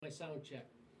sound check.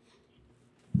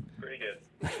 Pretty good.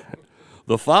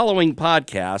 The following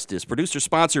podcast is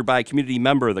producer-sponsored by a community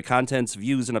member. The contents,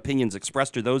 views, and opinions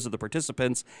expressed are those of the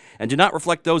participants and do not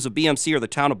reflect those of BMC or the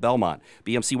town of Belmont.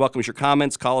 BMC welcomes your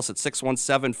comments. Call us at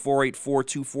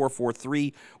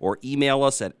 617-484-2443 or email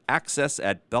us at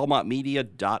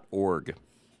access@belmontmedia.org.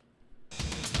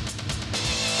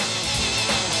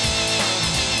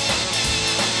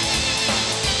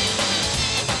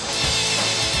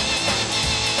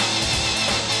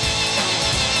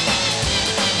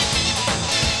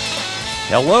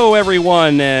 Hello,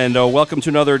 everyone, and welcome to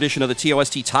another edition of the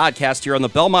TOST Toddcast here on the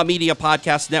Belmont Media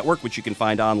Podcast Network, which you can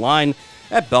find online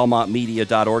at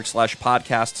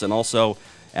belmontmedia.org/podcasts and also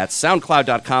at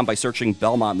soundcloud.com by searching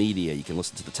Belmont Media. You can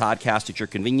listen to the Toddcast at your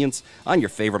convenience on your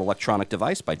favorite electronic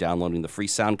device by downloading the free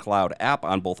SoundCloud app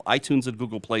on both iTunes and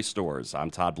Google Play stores.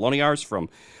 I'm Todd Bloniars from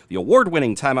the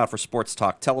award-winning Time Out for Sports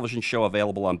Talk television show,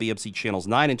 available on BMC channels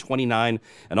 9 and 29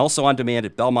 and also on demand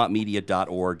at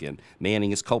belmontmedia.org. And manning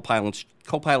his co-pilot's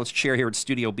chair here at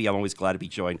Studio B, I'm always glad to be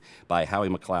joined by Howie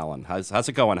McClellan. How's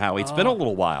it going, Howie? It's been a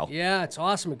little while. Yeah, it's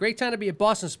awesome. A great time to be a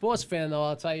Boston sports fan, though.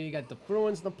 I'll tell you, you got the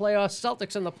Bruins in the playoffs,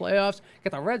 Celtics in the playoffs,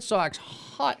 got the Red Sox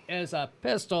hot as a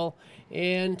pistol,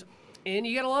 and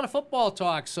you got a lot of football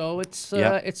talk, so it's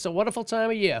a wonderful time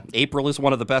of year. April is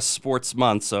one of the best sports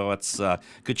months, so it's a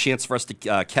good chance for us to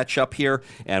catch up here.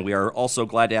 And we are also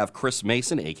glad to have Chris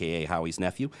Mason, a.k.a. Howie's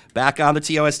nephew, back on the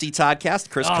TOST Toddcast.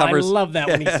 Chris covers. I love that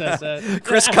when he says that.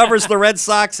 Chris covers the Red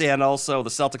Sox and also the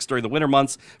Celtics during the winter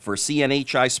months for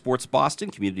CNHI Sports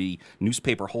Boston. Community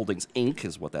Newspaper Holdings, Inc.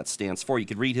 is what that stands for. You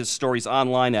can read his stories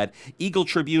online at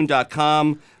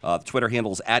EagleTribune.com. The Twitter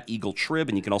handle is @EagleTrib,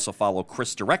 and you can also follow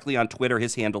Chris directly on Twitter.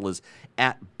 His handle is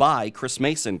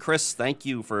 @ByChrisMason. Chris, thank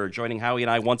you for joining Howie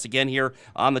and I once again here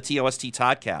on the TOST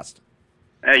Toddcast.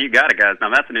 Hey, you got it, guys. Now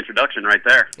that's an introduction right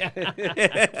there.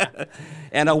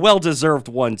 And a well-deserved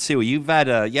one too. You've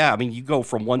had you go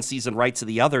from one season right to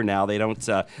the other now. They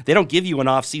don't give you an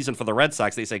off season for the Red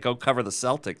Sox. They say go cover the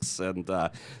Celtics, and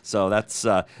so that's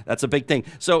a big thing.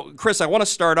 So, Chris, I want to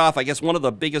start off. I guess one of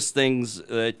the biggest things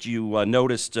that you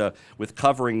noticed with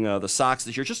covering the Sox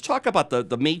this year. Just talk about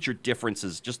the major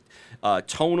differences, just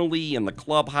tonally in the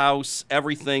clubhouse,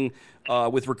 everything.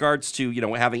 With regards to,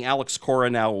 having Alex Cora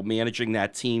now managing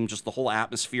that team, just the whole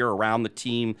atmosphere around the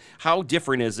team, how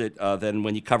different is it than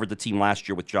when you covered the team last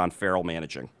year with John Farrell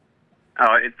managing?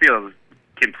 Oh, it feels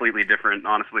completely different,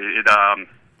 honestly. It a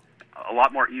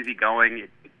lot more easygoing.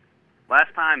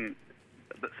 Last time,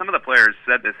 some of the players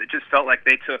said this, it just felt like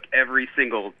they took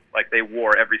they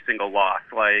wore every single loss.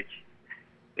 Like,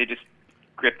 they just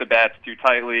gripped the bats too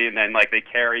tightly, and then, they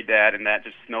carried that, and that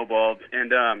just snowballed.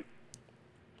 And,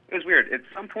 it was weird. At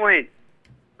some point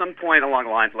along the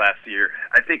lines last year,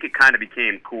 I think it kind of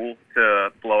became cool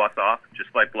to blow us off, just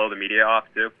blow the media off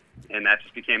too, and that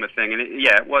just became a thing. And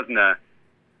it wasn't a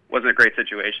great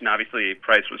situation. Obviously,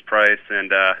 Price was Price,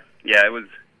 and it was.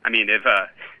 I mean, if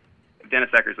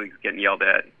Dennis Eckersley's getting yelled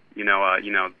at,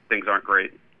 things aren't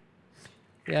great.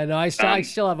 Yeah, no, I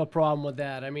still have a problem with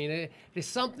that. I mean, there's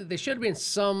something. There should have been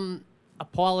some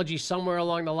apology somewhere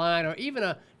along the line, or even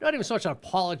not even so much an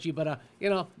apology, but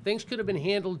things could have been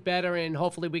handled better, and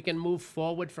hopefully we can move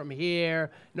forward from here.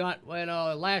 Not,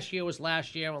 last year was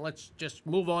last year, well, let's just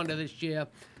move on to this year.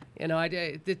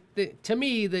 To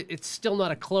me, it's still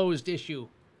not a closed issue,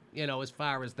 as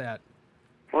far as that.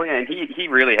 Well, yeah, and he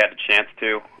really had a chance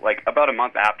to. About a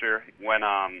month after, when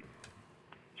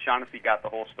Shaughnessy got the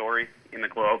whole story in the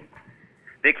Globe,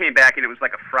 they came back, and it was a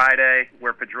Friday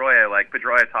where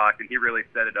Pedroia talked, and he really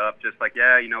set it up, just we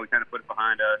kind of put it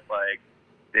behind us,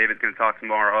 David's going to talk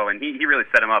tomorrow, and he really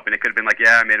set him up, and it could have been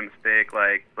I made a mistake,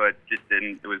 but just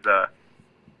didn't. It was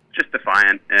just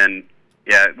defiant, and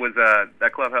it was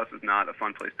that clubhouse was not a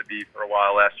fun place to be for a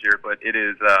while last year, but it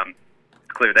is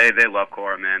clear they love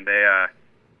Cora, man.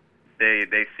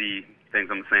 They see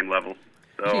things on the same level,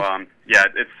 so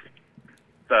it's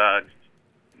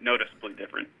noticeably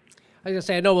different. I was going to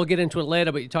say, I know we'll get into it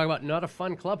later, but you talk about not a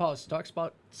fun clubhouse.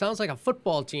 Sounds like a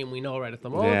football team we know right at the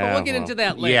moment, but we'll get into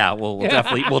that later. Yeah,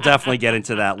 we'll definitely get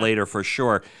into that later for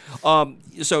sure.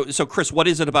 So Chris, what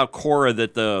is it about Cora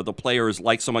that the players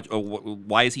like so much?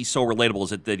 Why is he so relatable?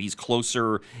 Is it that he's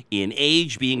closer in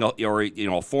age, being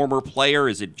a former player?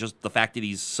 Is it just the fact that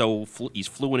he's he's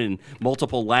fluent in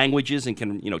multiple languages and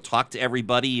can talk to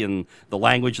everybody in the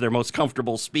language they're most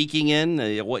comfortable speaking in?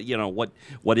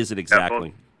 What is it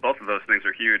exactly? Both of those things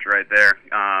are huge right there.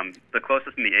 The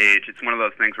closest in the age, it's one of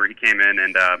those things where he came in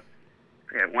and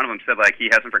one of them said he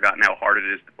hasn't forgotten how hard it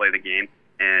is to play the game,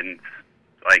 and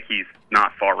he's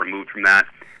not far removed from that.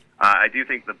 I do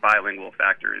think the bilingual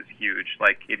factor is huge.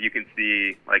 Like, if you can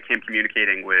see, like, him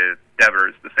communicating with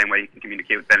Devers the same way he can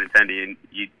communicate with Benintendi, and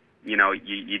you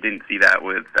didn't see that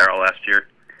with Farrell last year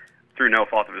through no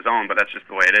fault of his own, but that's just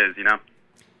the way it is,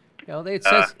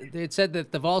 They had said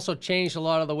that they've also changed a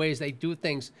lot of the ways they do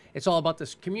things. It's all about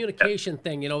this communication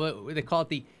thing. They call it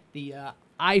the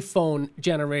iPhone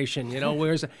generation.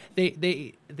 Whereas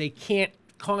they can't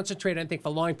concentrate on anything for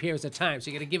long periods of time.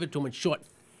 So you got to give it to them in short,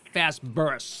 fast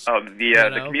bursts. Oh,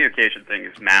 the communication thing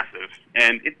is massive,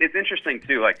 and it's interesting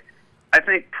too. Like, I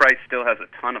think Price still has a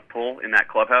ton of pull in that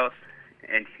clubhouse,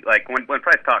 and like when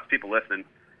Price talks, people listen.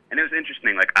 And it was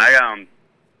interesting. Like, down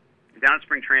at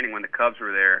spring training when the Cubs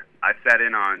were there, I sat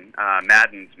in on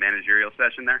Madden's managerial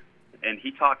session there, and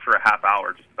he talked for a half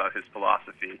hour just about his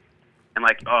philosophy. And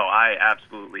like, I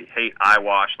absolutely hate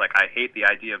eyewash. Like, I hate the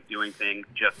idea of doing things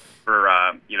just for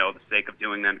the sake of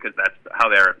doing them, because that's how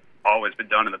they're always been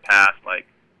done in the past. Like,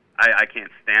 I can't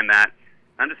stand that.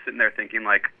 I'm just sitting there thinking,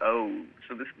 like, so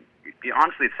this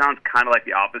honestly, it sounds kind of like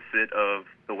the opposite of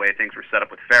the way things were set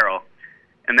up with Farrell.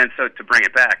 And then, so to bring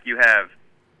it back, you have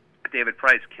David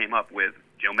Price came up with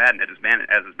Joe Madden as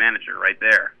his manager right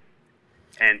there.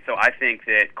 And so I think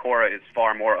that Cora is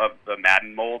far more of the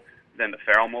Madden mold than the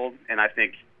Farrell mold, and I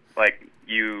think, like,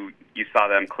 you saw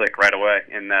them click right away,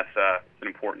 and that's an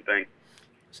important thing.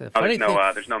 So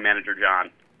there's no manager John,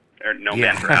 or no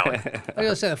manager Alex. I was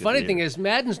gonna say, the funny thing is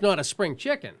Madden's not a spring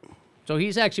chicken, so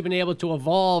he's actually been able to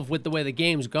evolve with the way the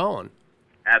game's going.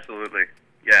 Absolutely,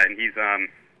 yeah, and he's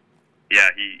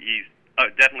he's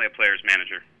definitely a player's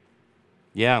manager.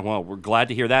 Yeah, well, we're glad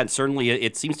to hear that, and certainly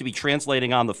it seems to be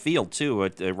translating on the field too.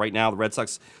 Right now, the Red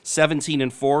Sox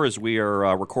 17-4 as we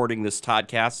are recording this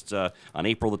podcast on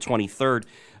April the 23rd.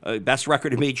 Best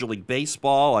record in Major League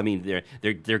Baseball. I mean,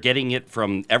 they're getting it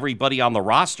from everybody on the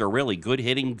roster. Really, good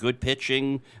hitting, good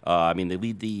pitching. I mean, they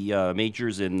lead the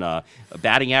majors in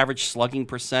batting average, slugging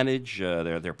percentage.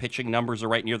 Their pitching numbers are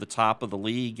right near the top of the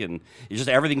league, and it's just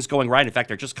everything's going right. In fact,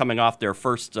 they're just coming off their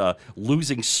first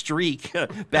losing streak,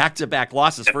 back-to-back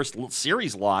losses, first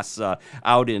series loss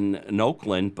out in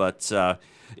Oakland, but.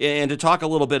 And to talk a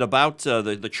little bit about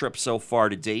the trip so far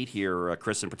to date here,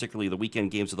 Chris, and particularly the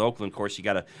weekend games with Oakland, of course, you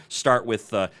got to start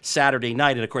with Saturday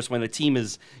night. And of course, when the team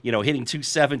is hitting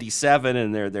 277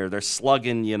 and they're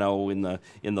slugging in the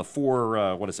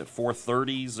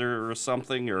 430s or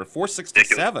something, or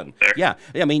 467. Yeah,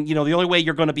 I mean the only way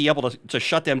you're going to be able to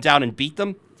shut them down and beat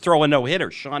them, throw a no-hitter.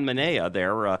 Sean Manaea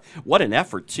there, what an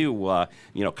effort too.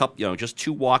 Just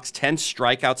 2 walks, 10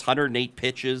 strikeouts, 108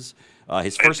 pitches.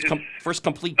 His first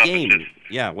complete game. It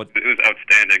was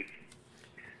outstanding.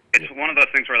 It's one of those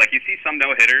things where, like, you see some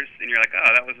no-hitters and you're like,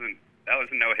 that was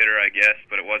a no-hitter, I guess,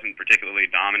 but it wasn't particularly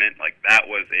dominant. Like, that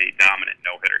was a dominant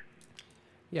no-hitter.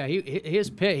 Yeah,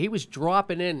 he was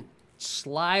dropping in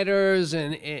sliders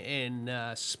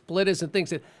and splitters and things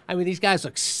that, I mean, these guys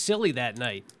look silly that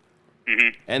night. Mm-hmm.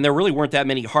 And there really weren't that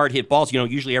many hard hit balls.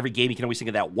 Usually every game you can always think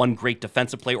of that one great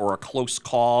defensive play or a close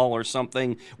call or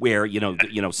something where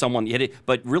someone hit it,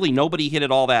 but really nobody hit it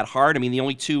all that hard. I mean, the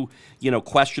only 2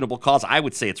 questionable calls, I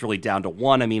would say it's really down to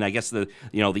one. I mean, I guess the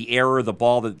error, the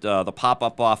ball that the pop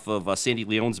up off of Sandy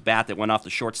Leon's bat that went off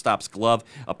the shortstop's glove.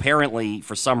 Apparently,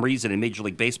 for some reason in Major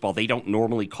League Baseball, they don't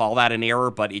normally call that an error,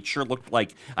 but it sure looked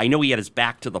like, I know he had his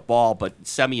back to the ball, but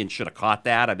Semien should have caught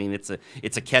that. I mean, it's a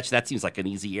catch. That seems like an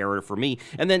easy error for me.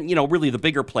 And then, really the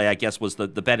bigger play, I guess, was the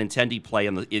Benintendi play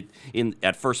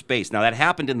at first base. Now, that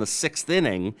happened in the 6th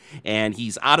inning, and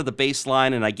he's out of the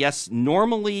baseline, and I guess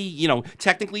normally,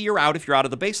 technically you're out if you're out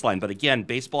of the baseline. But again,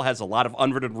 baseball has a lot of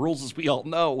unwritten rules, as we all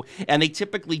know, and they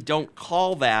typically don't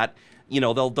call that.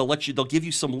 They'll give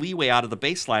you some leeway out of the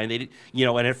baseline.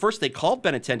 And at first they called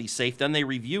Benintendi safe, then they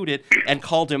reviewed it and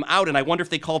called him out. And I wonder if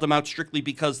they called him out strictly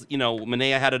because,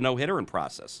 Manaea had a no-hitter in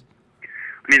process.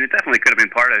 I mean, it definitely could have been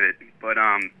part of it, but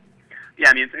I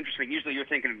mean, it's interesting. Usually, you're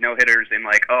thinking of no-hitters and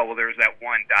like, there was that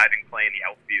one diving play in the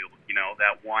outfield,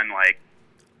 that one like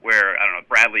where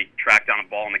Bradley tracked down a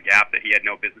ball in the gap that he had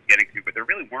no business getting to. But there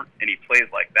really weren't any plays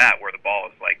like that where the ball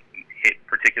was like hit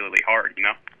particularly hard,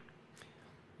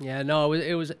 Yeah, no,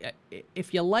 it was.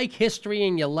 If you like history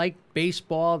and you like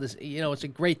baseball, it's a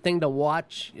great thing to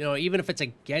watch. Even if it's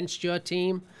against your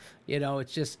team,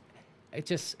 it's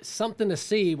just something to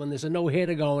see when there's a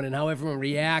no-hitter going and how everyone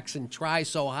reacts and tries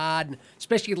so hard, and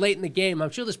especially late in the game.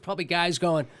 I'm sure there's probably guys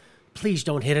going, please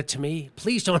don't hit it to me.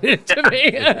 Please don't hit it to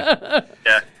me. Yeah.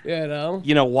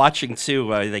 Watching too,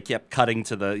 they kept cutting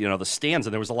to the stands,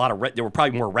 and there was a lot of there were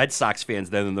probably more Red Sox fans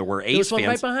than there were A's There was one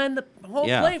fans. right behind the home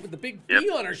plate with the big B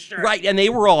on her shirt. Right, and they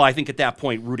were all, I think, at that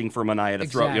point rooting for Manaea to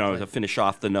throw, Exactly. to finish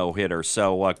off the no-hitter.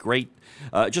 So great,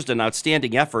 just an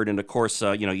outstanding effort. And of course,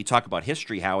 you talk about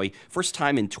history, Howie. First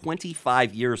time in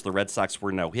 25 years the Red Sox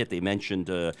were no-hit. They mentioned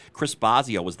Chris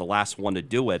Bosio was the last one to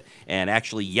do it, and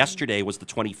actually yesterday was the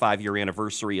 25-year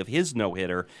anniversary of his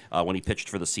no-hitter when he pitched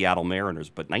for the Seattle Mariners.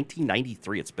 But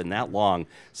 1993, it's been that long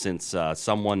since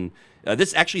someone.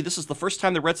 This is the first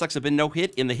time the Red Sox have been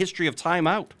no-hit in the history of time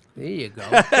out. There you go.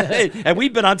 And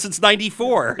we've been on since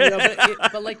 '94.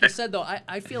 But like you said, though,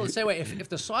 I feel the same way. If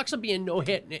the Sox are being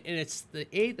no-hit and it's the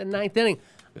 8th and 9th inning,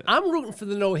 I'm rooting for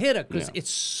the no-hitter because it's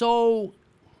so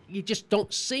you just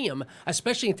don't see them,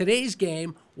 especially in today's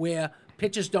game where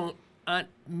pitchers aren't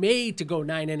made to go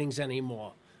 9 innings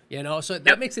anymore. So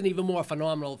that makes it even more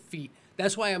phenomenal feat.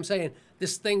 That's why I'm saying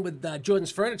this thing with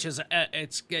Jordan's Furniture,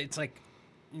 it's like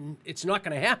it's not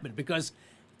going to happen because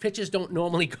pitchers don't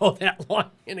normally go that long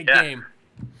in a game.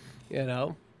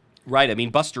 Right. I mean,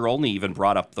 Buster Olney even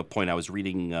brought up the point. I was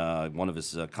reading one of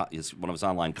his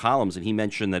online columns, and he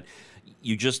mentioned that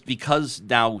because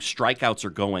now strikeouts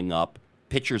are going up,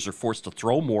 pitchers are forced to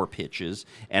throw more pitches,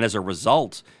 and as a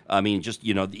result, I mean,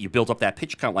 you build up that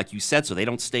pitch count, like you said, so they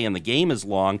don't stay in the game as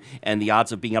long, and the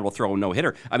odds of being able to throw a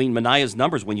no-hitter. I mean, Manaea's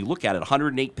numbers, when you look at it,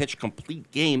 108-pitch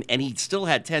complete game, and he still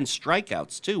had 10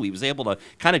 strikeouts, too. He was able to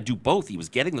kind of do both. He was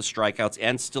getting the strikeouts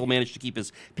and still managed to keep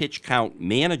his pitch count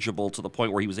manageable to the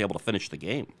point where he was able to finish the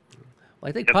game. Well,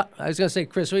 I think I was going to say,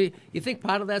 Chris, you think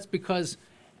part of that's because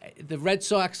the Red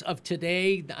Sox of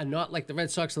today are not like the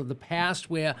Red Sox of the past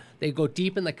where they go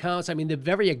deep in the counts. I mean, they're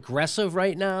very aggressive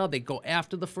right now. They go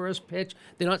after the first pitch.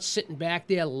 They're not sitting back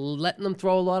there letting them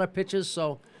throw a lot of pitches.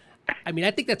 So, I mean,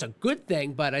 I think that's a good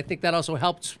thing, but I think that also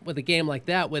helps with a game like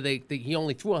that where he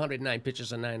only threw 109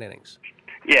 pitches in 9 innings.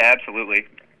 Yeah, absolutely.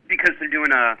 Because they're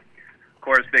doing of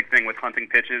course, big thing with hunting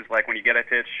pitches, like when you get a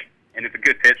pitch, and it's a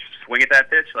good pitch, swing at that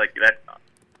pitch, like that.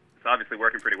 It's obviously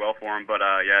working pretty well for him, but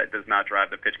it does not drive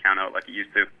the pitch count out like it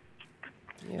used to.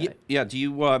 Yeah. Do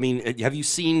you? Have you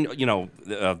seen?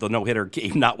 The no-hitter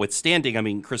game notwithstanding. I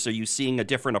mean, Chris, are you seeing a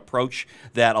different approach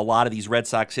that a lot of these Red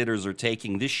Sox hitters are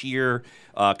taking this year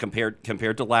compared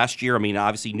to last year? I mean,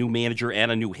 obviously, new manager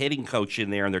and a new hitting coach in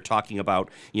there, and they're talking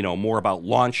about more about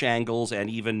launch angles and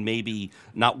even maybe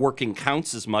not working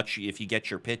counts as much if you get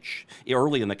your pitch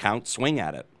early in the count, swing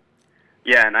at it.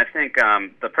 Yeah, and I think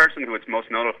the person who it's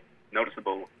most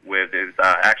noticeable with is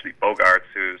actually Bogaerts,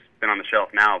 who's been on the shelf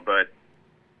now. But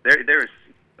there's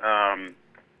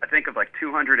I think of like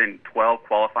 212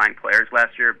 qualifying players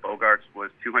last year. Bogaerts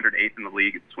was 208th in the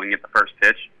league at swinging at the first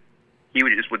pitch. He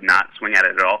would not swing at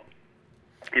it at all.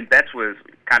 And Betts was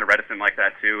kind of reticent like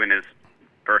that too in his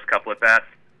first couple at bats.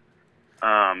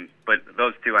 But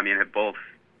those two, I mean, have both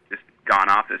just gone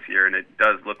off this year, and it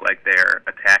does look like they're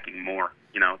attacking more.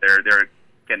 They're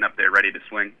getting up there ready to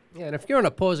swing. Yeah, and if you're an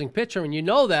opposing pitcher and you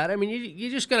know that, I mean,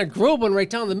 you're just going to groove one right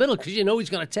down the middle because you know he's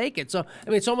going to take it. So, I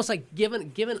mean, it's almost like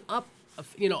giving up,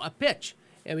 a pitch.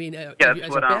 I mean, as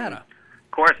a batter.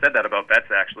 Cora said that about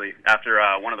Betts, actually. After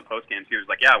one of the post games, he was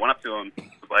like, I went up to him. It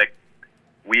was like,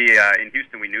 in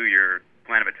Houston, we knew your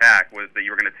plan of attack was that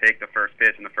you were going to take the first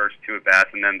pitch in the first 2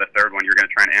 at-bats, and then the third one, you were going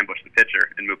to try and ambush the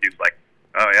pitcher. And Mookie was like,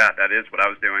 oh, yeah, that is what I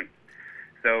was doing.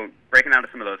 So breaking out of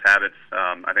some of those habits,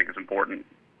 I think, is important.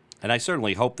 And I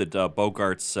certainly hope that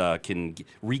Bogaerts can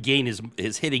regain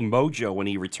his hitting mojo when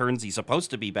he returns. He's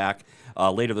supposed to be back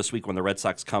later this week when the Red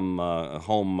Sox come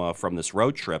home from this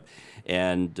road trip.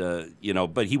 And,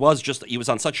 but he was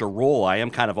on such a roll. I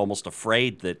am kind of almost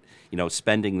afraid that,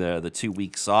 spending the 2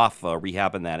 weeks off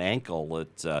rehabbing that ankle,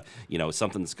 that,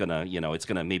 something's going to, it's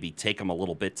going to maybe take him a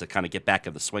little bit to kind of get back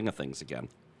in the swing of things again.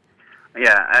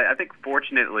 Yeah, I think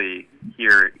fortunately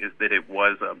here is that it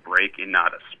was a break and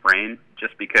not a sprain,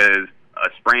 just because a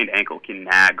sprained ankle can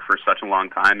nag for such a long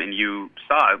time, and you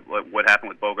saw what happened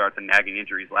with Bogaerts and nagging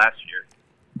injuries last year.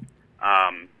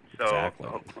 So exactly.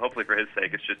 Hopefully for his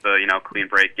sake, it's just a clean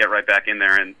break, get right back in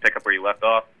there and pick up where you left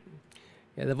off.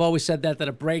 Yeah, they've always said that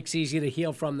a break's easier to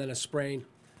heal from than a sprain.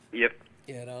 Yep.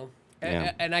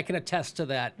 Yeah. And I can attest to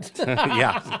that.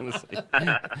 Yeah,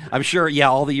 I'm sure.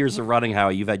 Yeah, all the years of running,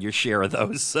 Howie, you've had your share of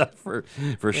those for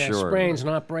sure. Sprains,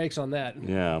 not breaks on that.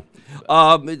 Yeah.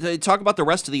 Talk about the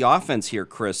rest of the offense here,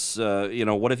 Chris.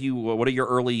 What are your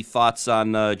early thoughts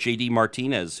on JD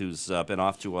Martinez, who's been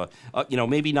off to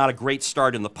maybe not a great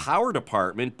start in the power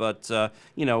department, but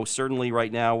certainly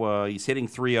right now he's hitting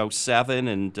 .307,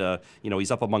 and he's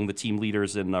up among the team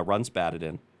leaders in runs batted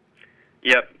in.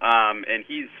 Yep. And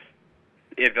he's.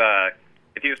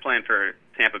 If he was playing for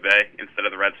Tampa Bay instead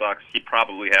of the Red Sox, he'd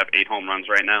probably have 8 home runs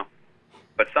right now.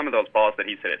 But some of those balls that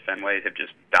he's hit at Fenway have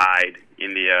just died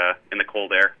in the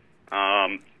cold air.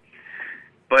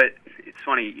 But it's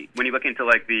funny when you look into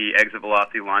like the exit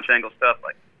velocity, launch angle stuff.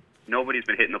 Like nobody's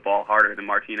been hitting the ball harder than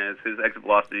Martinez. His exit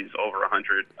velocity is over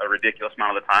 100 a ridiculous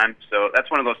amount of the time. So that's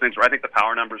one of those things where I think the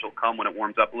power numbers will come when it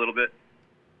warms up a little bit.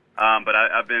 But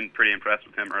I've been pretty impressed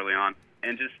with him early on,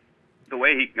 and just the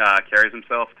way he carries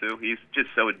himself too. He's just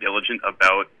so diligent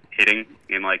about hitting,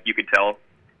 and like you could tell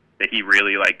that he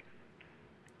really like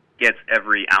gets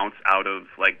every ounce out of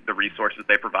like the resources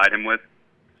they provide him with.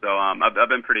 So I've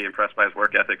been pretty impressed by his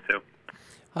work ethic too.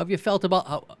 How have you felt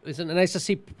about? Isn't it nice to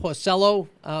see Porcello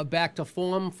back to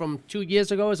form from 2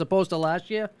 years ago as opposed to last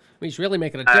year? I mean, he's really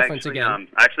making a difference again.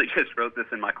 I actually just wrote this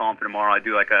in my column for tomorrow. I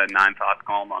do like a 9 thoughts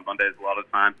column on Mondays a lot of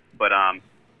the time. But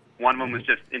one of them was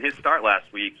just in his start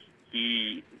last week.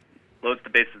 He loads the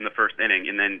bases in the first inning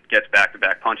and then gets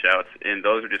back-to-back punch-outs, and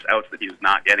those are just outs that he was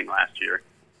not getting last year.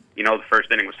 You know, the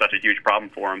first inning was such a huge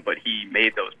problem for him, but he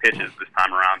made those pitches this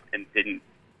time around and didn't,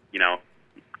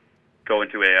 go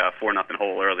into a 4-0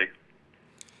 hole early.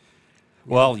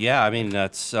 Well, yeah, I mean,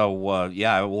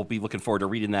 we'll be looking forward to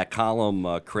reading that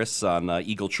column, Chris, on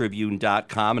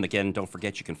EagleTribune.com. And again, don't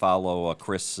forget you can follow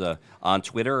Chris on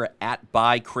Twitter.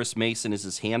 @ByChrisMason is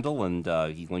his handle, and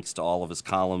he links to all of his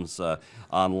columns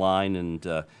online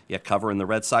and, covering the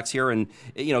Red Sox here. And,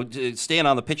 staying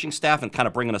on the pitching staff and kind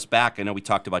of bringing us back. I know we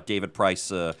talked about David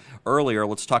Price earlier.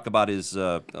 Let's talk about his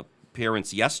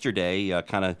appearance yesterday,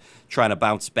 kind of trying to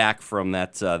bounce back from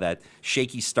that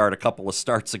shaky start a couple of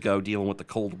starts ago, dealing with the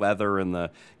cold weather and the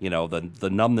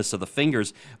numbness of the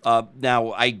fingers.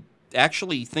 Now, I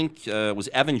actually think it was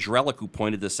Evan Drellick who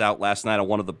pointed this out last night on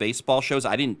one of the baseball shows.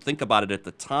 I didn't think about it at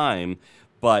the time,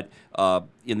 but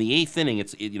in the 8th inning,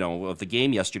 of the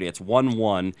game yesterday, it's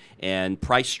 1-1, and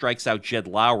Price strikes out Jed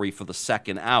Lowry for the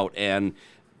second out, and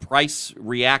Price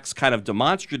reacts kind of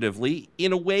demonstratively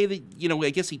in a way that, I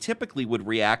guess he typically would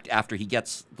react after he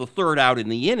gets the third out in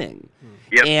the inning.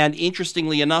 Yep. And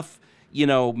interestingly enough,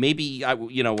 maybe, I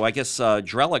guess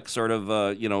Drellick sort of,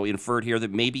 inferred here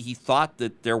that maybe he thought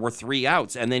that there were 3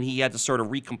 outs, and then he had to sort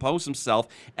of recompose himself.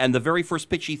 And the very first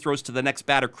pitch he throws to the next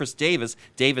batter, Chris Davis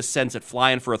sends it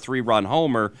flying for a 3-run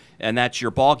homer, and that's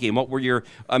your ball game. What was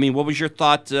your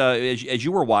thought as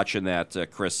you were watching that,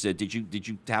 Chris? Did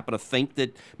you happen to think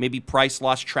that maybe Price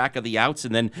lost track of the outs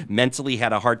and then mentally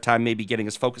had a hard time maybe getting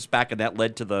his focus back, and that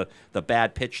led to the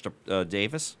bad pitch to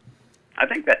Davis? I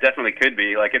think that definitely could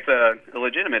be. Like, it's a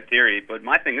legitimate theory, but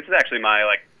this is actually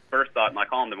my, first thought in my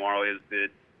column tomorrow is that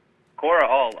Cora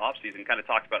all offseason kind of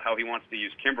talked about how he wants to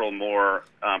use Kimbrel more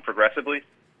progressively.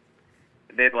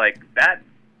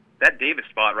 That Davis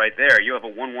spot right there, you have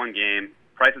a 1-1 game.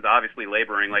 Price is obviously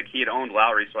laboring. He had owned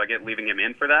Lowry, so I get leaving him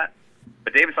in for that.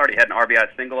 But Davis already had an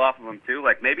RBI single off of him, too.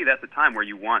 Maybe that's a time where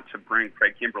you want to bring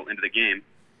Craig Kimbrel into the game.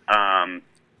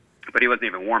 But he wasn't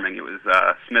even warming. It was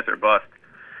Smith or bust.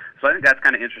 So I think that's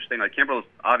kind of interesting. Kimbrel's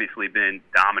obviously been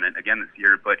dominant again this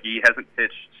year, but he hasn't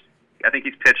pitched. I think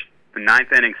he's pitched the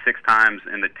 9th inning 6 times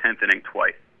and the 10th inning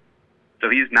twice.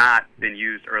 So he's not been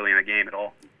used early in the game at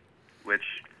all, which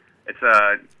it's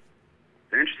an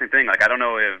interesting thing. I don't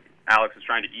know if Alex is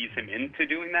trying to ease him into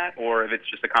doing that or if it's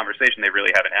just a conversation they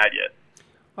really haven't had yet.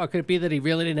 Or could it be that he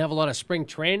really didn't have a lot of spring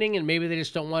training and maybe they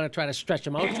just don't want to try to stretch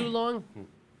him out too long?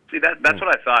 See, that's what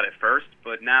I thought at first,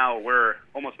 but now we're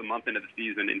almost a month into the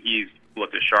season, and he's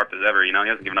looked as sharp as ever. He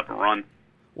hasn't given up a run.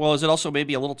 Well, is it also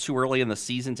maybe a little too early in the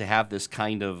season to have this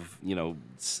kind of,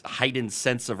 heightened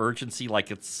sense of urgency,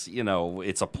 like it's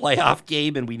a playoff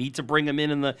game and we need to bring him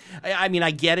in I mean,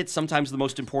 I get it. Sometimes the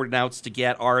most important outs to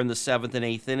get are in the 7th and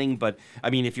 8th inning, but,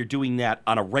 I mean, if you're doing that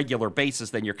on a regular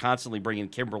basis, then you're constantly bringing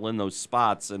Kimbrel in those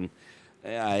spots, and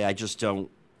I just don't.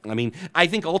 I mean, I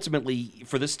think ultimately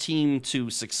for this team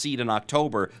to succeed in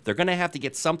October, they're going to have to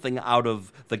get something out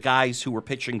of the guys who were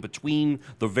pitching between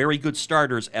the very good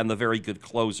starters and the very good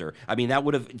closer. I mean, that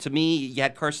would have, to me, you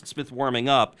had Carson Smith warming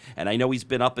up, and I know he's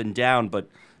been up and down, but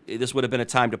this would have been a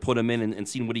time to put him in and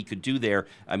seen what he could do there.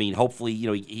 I mean, hopefully,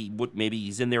 maybe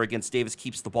he's in there against Davis,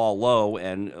 keeps the ball low,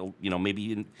 and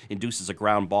maybe induces a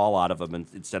ground ball out of him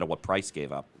instead of what Price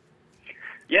gave up.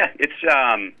 Yeah,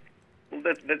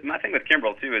 it's my thing with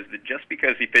Kimbrel, too, is that just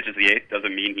because he pitches the 8th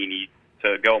doesn't mean he needs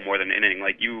to go more than an inning.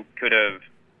 You could have,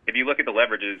 if you look at the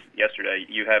leverages yesterday,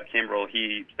 you have Kimbrel,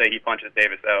 he punches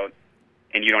Davis out,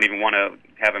 and you don't even want to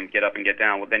have him get up and get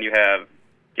down. Well, then you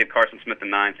get Carson Smith the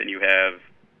 9th, and you have,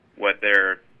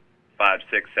 they're 5,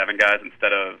 6, 7 guys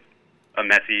instead of a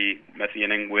messy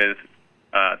inning with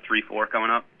 3-4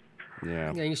 coming up.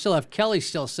 Yeah. Yeah, you still have Kelly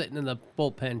still sitting in the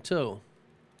bullpen, too.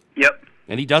 Yep.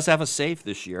 And he does have a save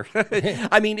this year.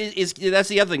 I mean, that's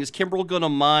the other thing. Is Kimbrel going to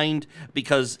mind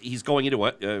because he's going into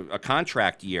a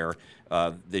contract year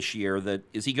this year?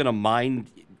 Is he going to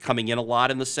mind coming in a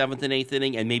lot in the 7th and 8th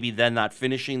inning and maybe then not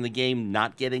finishing the game,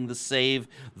 not getting the save,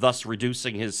 thus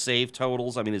reducing his save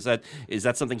totals? I mean, is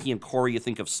that something he and Corey, you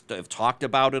think, have talked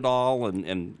about at all? And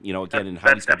again, in how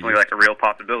that's he's going to definitely like a real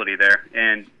possibility there.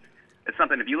 And it's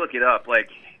something, if you look it up, like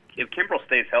if Kimbrel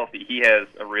stays healthy, he has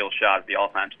a real shot at the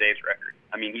all-time saves record.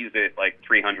 I mean, he's at like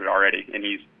 300 already, and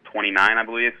he's 29, I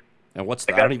believe. And what's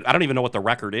the? I don't even know what the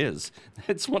record is.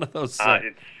 It's one of those.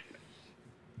 It's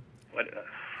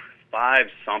 5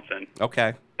 something.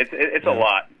 Okay. It's a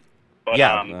lot. But,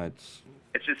 yeah.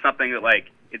 It's just something that like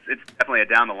it's definitely a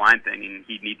down the line thing, and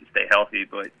he'd need to stay healthy,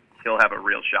 but he'll have a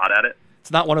real shot at it.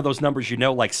 It's not one of those numbers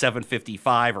like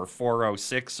 755 or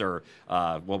 406 or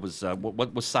what was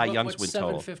Cy Young's win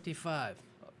total? 755.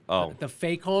 Oh, the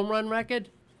fake home run record.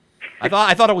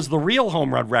 I thought it was the real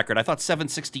home run record. I thought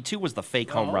 762 was the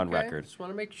fake home run record. Just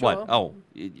want to make sure. What? Oh,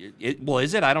 well,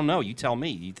 is it? I don't know. You tell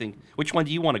me. You think which one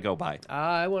do you want to go by?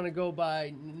 I want to go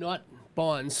by not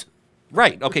Bonds.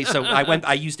 Right. Okay. So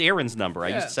I used Aaron's number. I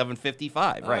Yeah. used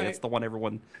 755. Right. right. That's the one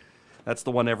everyone. That's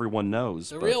the one everyone knows.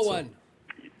 The real one.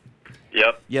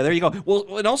 Yep. Yeah, there you go.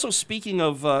 Well, and also speaking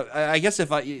of, I guess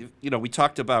if we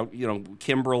talked about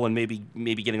Kimbrel and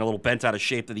maybe getting a little bent out of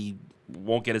shape that he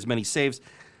won't get as many saves.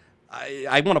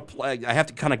 I want to play. I have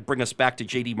to kind of bring us back to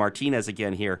JD Martinez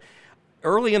again here.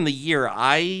 Early in the year,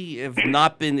 I have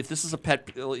not been. If this is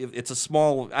it's a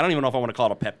small. I don't even know if I want to call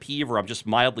it a pet peeve or I'm just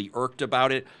mildly irked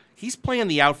about it. He's playing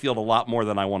the outfield a lot more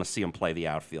than I want to see him play the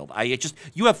outfield.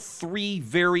 You have 3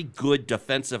 very good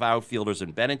defensive outfielders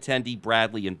in Benintendi,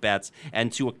 Bradley, and Betts,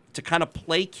 and to kind of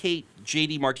placate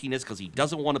JD Martinez because he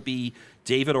doesn't want to be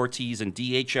David Ortiz and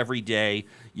DH every day.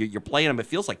 You're playing him, it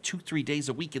feels like 2-3 days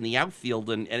a week in the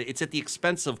outfield, and it's at the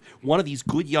expense of one of these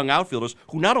good young outfielders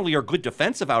who not only are good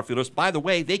defensive outfielders, by the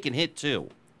way, they can hit too.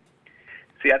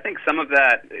 See, I think some of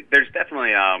that, there's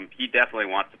definitely, he definitely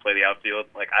wants to play the outfield.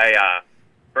 Like,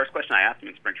 first question I asked him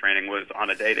in spring training was on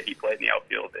a day that he played in the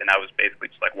outfield, and I was basically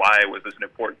just like, why was this an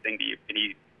important thing to you? And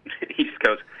he just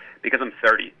goes, because I'm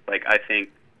 30. Like, I think,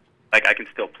 like, I can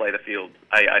still play the field.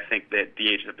 I think that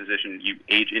DH is a position you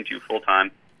age into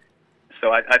full-time.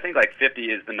 So I think, like, 50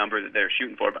 is the number that they're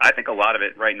shooting for, but I think a lot of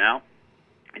it right now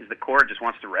is the core just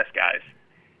wants to rest guys.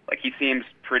 Like, he seems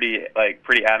pretty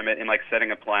adamant in, like,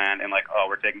 setting a plan and, like, oh,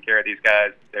 we're taking care of these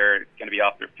guys. They're going to be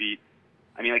off their feet.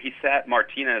 I mean, like, he sat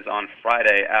Martinez on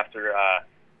Friday after, I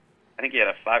think he had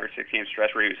a 5 or 6 game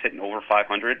stretch where he was hitting over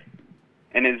 500.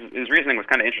 And his reasoning was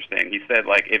kind of interesting. He said,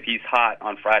 like, if he's hot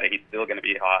on Friday, he's still going to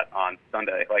be hot on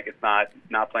Sunday. Like, it's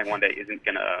not playing one day isn't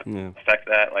going to affect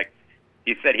that. Like,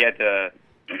 he said he had to,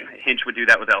 Hinch would do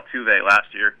that with Altuve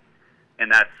last year.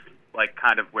 And that's, like,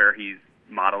 kind of where he's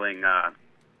modeling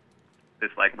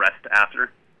this, like, rest after.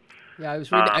 Yeah,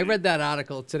 I read that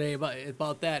article today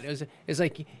about that. It's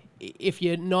like, if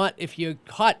you're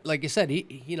hot, like you said,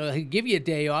 he'll give you a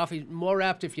day off. He's more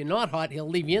apt if you're not hot, he'll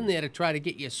leave you in there to try to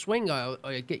get your swing or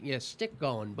get your stick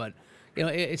going. But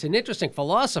it's an interesting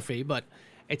philosophy, but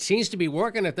it seems to be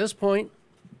working at this point.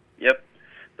 Yep.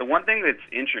 The one thing that's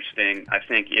interesting, I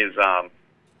think, is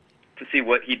to see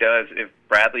what he does if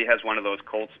Bradley has one of those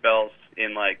cold spells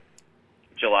in like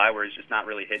July where he's just not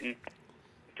really hitting.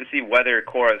 To see whether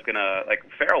Cora is gonna, like,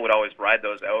 Farrell would always ride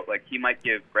those out. Like, he might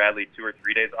give Bradley 2 or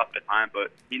 3 days off at a time,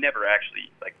 but he never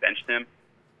actually, like, benched him.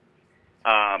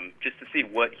 Just to see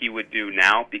what he would do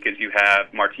now, because you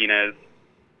have Martinez,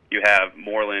 you have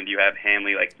Moreland, you have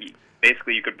Hanley. Like,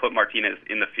 basically you could put Martinez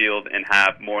in the field and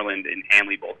have Moreland and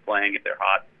Hanley both playing if they're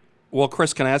hot. Well,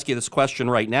 Chris, can I ask you this question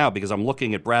right now? Because I'm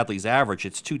looking at Bradley's average.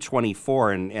 It's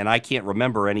 224, and I can't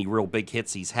remember any real big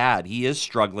hits he's had. He is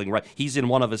struggling. Right, he's in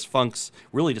one of his funks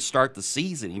really to start the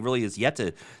season. He really is yet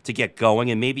to get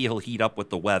going, and maybe he'll heat up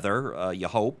with the weather, you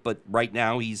hope. But right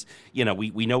now he's,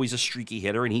 we know he's a streaky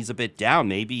hitter, and he's a bit down.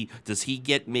 Maybe, does he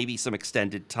get maybe some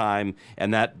extended time,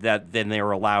 and that then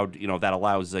they're allowed, that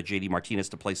allows JD Martinez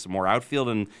to play some more outfield,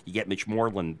 and you get Mitch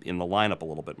Moreland in the lineup a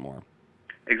little bit more.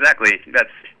 Exactly.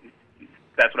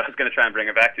 That's what I was going to try and bring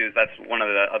it back to. Is that's one of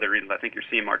the other reasons I think you're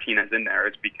seeing Martinez in there.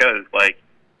 It's because, like,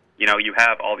 you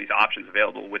have all these options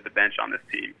available with the bench on this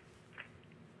team.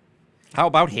 How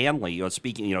about Hanley?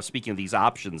 Speaking of these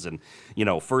options, and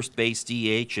first base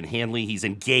DH and Hanley, he's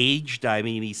engaged. I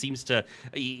mean, he seems to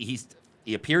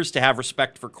he appears to have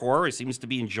respect for Cora. He seems to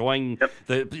be enjoying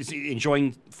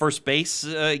enjoying first base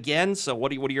again. So,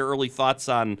 what are your early thoughts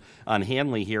on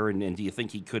Hanley here? And do you think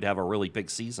he could have a really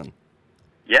big season?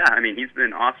 Yeah, I mean, he's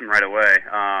been awesome right away.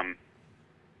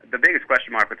 The biggest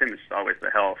question mark with him is always the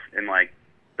health. And, like,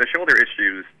 the shoulder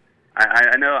issues.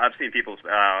 I know I've seen people.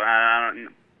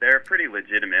 They're pretty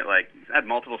legitimate. Like, he's had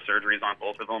multiple surgeries on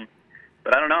both of them.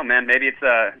 But I don't know, man. Maybe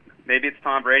it's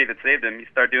Tom Brady that saved him. He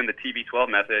started doing the TB12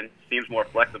 method. Seems more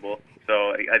flexible.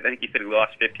 So I think he said he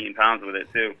lost 15 pounds with it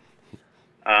too.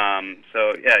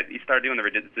 So yeah, he started doing the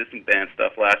resistance band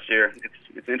stuff last year.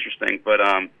 It's interesting, but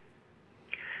I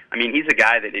mean, he's a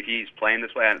guy that if he's playing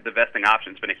this way, the vesting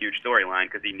option's been a huge storyline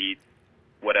because he needs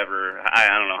whatever. I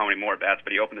don't know how many more bats,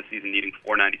 but he opened the season needing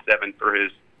 $497 for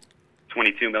his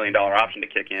 $22 million option to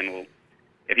kick in. Well,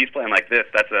 if he's playing like this,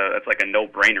 that's like a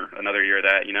no-brainer. Another year of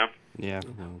that, you know. Yeah.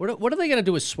 What are they going to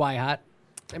do with Swihart?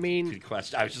 I mean, Good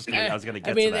question. I was going to get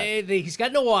I mean, to that. he's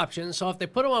got no options. So if they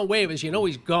put him on waivers, you know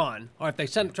he's gone. Or if they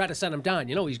try to send him down,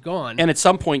 you know he's gone. And at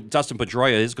some point, Dustin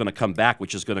Pedroia is going to come back,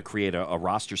 which is going to create a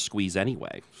roster squeeze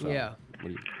anyway. So, Yeah.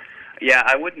 Yeah,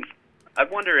 I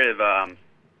wonder if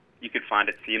you could find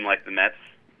a team like the Mets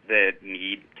that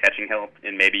need catching help,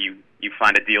 and maybe you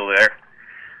find a deal there.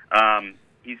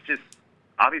 He's just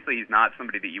obviously he's not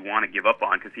somebody that you want to give up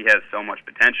on because he has so much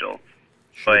potential.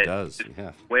 Sure but does. just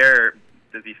Yeah. where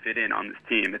does he fit in on this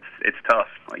team? It's tough.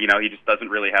 You know, he just doesn't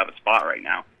really have a spot right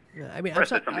now. Yeah, I mean, I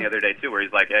said something the other day too, where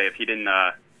he's like, "Hey, if he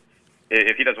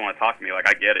doesn't want to talk to me, like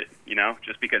I get it, you know,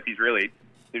 just because he's really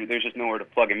there's just nowhere to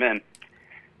plug him in."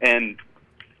 And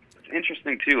it's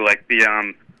interesting too, like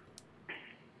the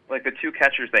two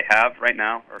catchers they have right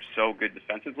now are so good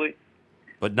defensively.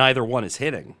 But neither one is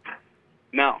hitting.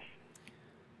 No,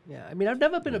 Yeah, I mean, I've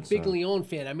never been a big so. Leon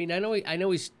fan. I mean, I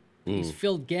know he's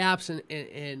filled gaps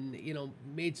and you know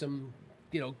made some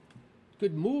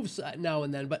good moves now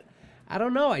and then, but I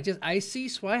don't know. I see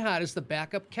Swihart as the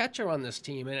backup catcher on this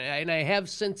team, and I have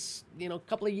since a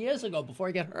couple of years ago before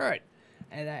he got hurt,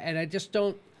 and I just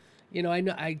don't.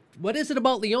 What is it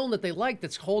about Leon that they like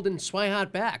that's holding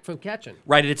Swihart back from catching?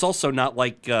 Right, and it's also not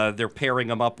like they're pairing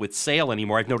him up with Sale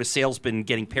anymore. I've noticed Sale's been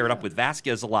getting paired up with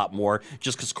Vasquez a lot more,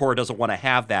 just because Cora doesn't want to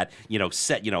have that,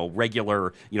 set,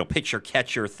 regular, pitcher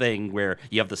catcher thing where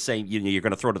you have the same, you're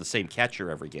going to throw to the same catcher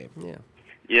every game. Yeah.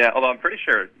 yeah. Although I'm pretty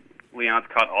sure Leon's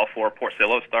caught all 4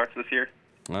 Porcello starts this year.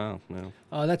 Oh, no.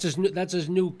 Oh, that's his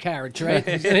new carriage, right?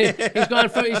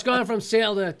 he's gone from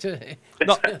Sale to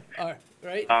No.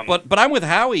 right. But I'm with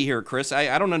Howie here, Chris.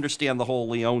 I don't understand the whole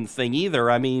Leon thing either.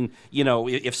 I mean,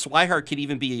 if Swihart could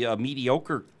even be a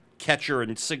mediocre catcher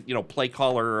and play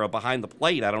caller behind the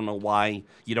plate, I don't know why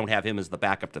you don't have him as the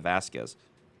backup to Vasquez.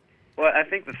 Well, I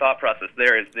think the thought process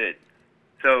there is that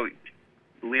so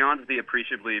Leon's the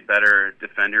appreciably better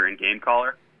defender and game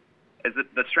caller. As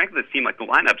the strength of this team, like the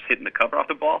lineup's hitting the cover off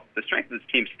the ball, the strength of this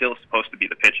team's still supposed to be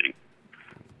the pitching.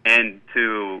 And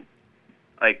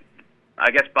I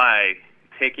guess by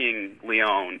taking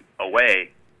Leon away,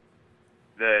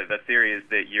 the theory is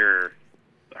that you're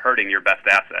hurting your best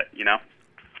asset,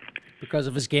 Because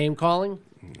of his game calling?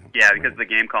 Yeah, because of the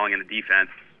game calling and the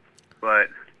defense. But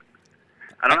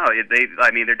I don't know.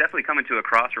 They're definitely coming to a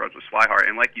crossroads with Swihart.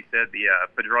 And like you said, the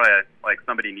Pedroia,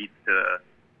 somebody needs to.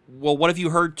 Well, what have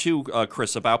you heard too,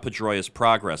 Chris, about Pedroia's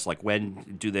progress? Like,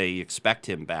 when do they expect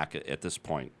him back at this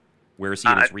point? Where is he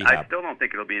in his rehab? I still don't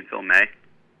think it'll be until May.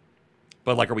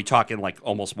 But are we talking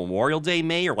almost Memorial Day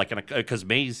May, or because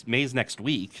May's next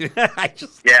week? I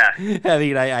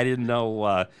didn't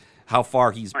know how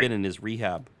far he's been in his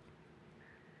rehab.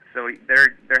 So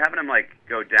they're having him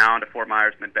go down to Fort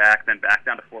Myers and then back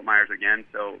down to Fort Myers again.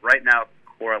 So right now,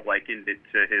 Cora likened it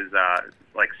to his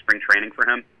spring training for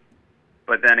him.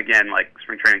 But then again,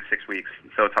 spring training 6 weeks,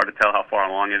 so it's hard to tell how far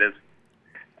along it is.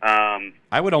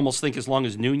 I would almost think as long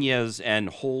as Nunez and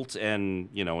Holt and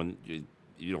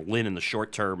Lynn in the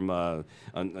short term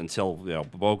until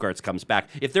Bogarts comes back.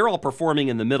 If they're all performing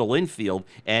in the middle infield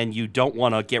and you don't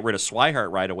want to get rid of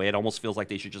Swihart right away, it almost feels like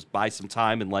they should just buy some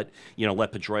time and let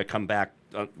Pedroia come back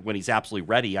when he's absolutely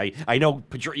ready. I know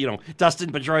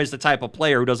Dustin Pedroia is the type of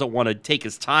player who doesn't want to take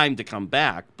his time to come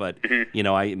back, but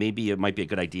maybe it might be a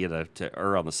good idea to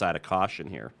err on the side of caution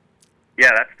here. Yeah,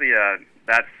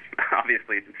 that's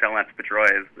obviously selling out to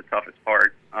Pedroia is the toughest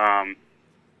part.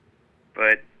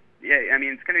 But yeah, I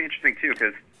mean, it's going to be interesting, too,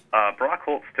 because Brock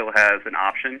Holt still has an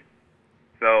option.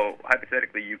 So,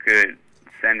 hypothetically, you could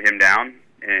send him down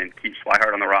and keep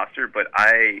Swihart on the roster, but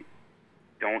I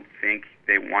don't think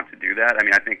they want to do that. I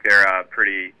mean, I think they're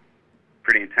pretty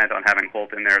intent on having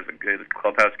Holt in there as a good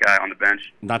clubhouse guy on the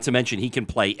bench. Not to mention, he can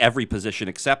play every position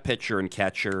except pitcher and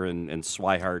catcher, and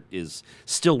Swihart is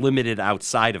still limited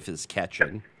outside of his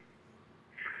catching.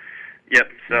 Yep,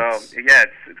 so, yeah,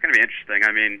 it's going to be interesting.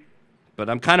 I mean... But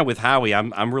I'm kind of with Howie.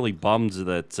 I'm really bummed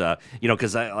that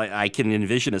because I can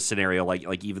envision a scenario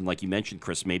like even like you mentioned,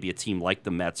 Chris, maybe a team like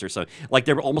the Mets or something. Like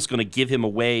they're almost going to give him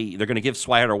away. They're going to give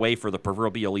Swihart away for the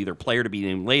proverbial either player to be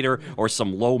named later or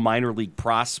some low minor league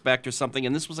prospect or something.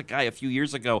 And this was a guy a few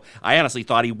years ago. I honestly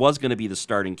thought he was going to be the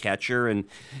starting catcher, and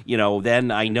then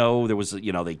I know there was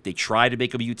they tried to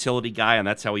make him a utility guy, and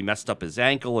that's how he messed up his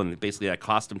ankle, and basically that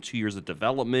cost him 2 years of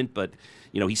development. But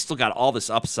he's still got all this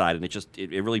upside, and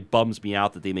it really bums me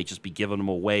out that they may just be giving him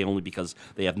away only because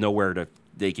they have nowhere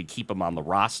they could keep him on the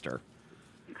roster.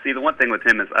 See, the one thing with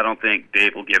him is I don't think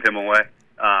Dave will give him away.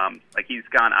 He's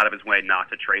gone out of his way not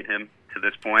to trade him to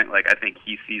this point. I think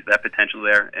he sees that potential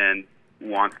there and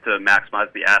wants to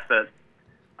maximize the asset.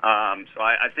 So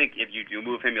I think if you do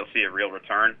move him, you'll see a real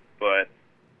return. But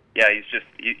yeah,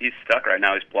 he's stuck right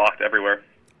now. He's blocked everywhere.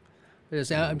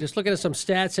 I'm just looking at some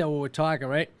stats here while we're talking,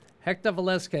 right? Hector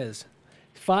Velasquez,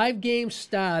 5 games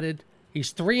started.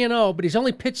 He's 3-0, but he's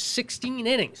only pitched 16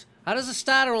 innings. How does a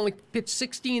starter only pitch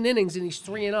 16 innings and he's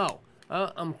 3-0?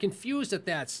 I'm confused at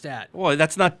that stat. Well,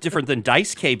 that's not different than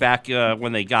Dice K back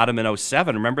when they got him in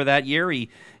 2007. Remember that year? He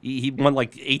won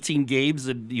 18 games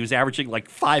and he was averaging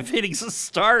 5 innings a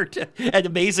start. And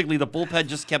amazingly, the bullpen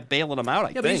just kept bailing him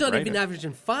out. But he's not even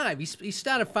averaging 5. He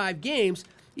started 5 games.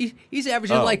 He's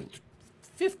averaging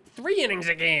 3 innings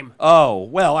a game. Oh,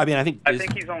 well, I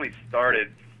think he's only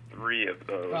started 3 of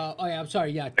those. I'm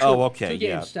sorry. Yeah. Okay. 2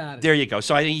 games started. There you go.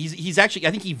 So I think he's actually. I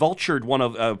think he vultured one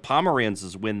of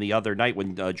Pomeranz's win the other night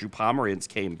when Drew Pomeranz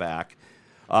came back.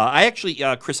 I actually,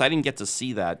 Chris, I didn't get to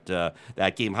see that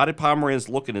game. How did Pomeranz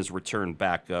look in his return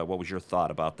back? What was your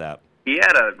thought about that? He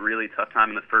had a really tough time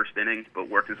in the first inning, but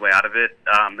worked his way out of it.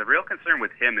 The real concern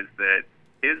with him is that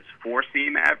his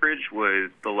 4-seam average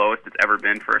was the lowest it's ever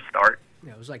been for a start.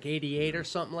 Yeah, it was 88 or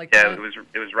something like that. Yeah,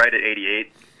 it was right at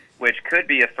 88, which could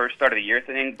be a first start of the year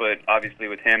thing, but obviously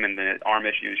with him and the arm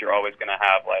issues, you're always going to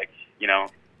have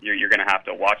you're going to have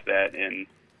to watch that. And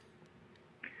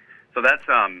so that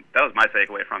was my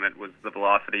takeaway from it, was the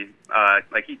velocity.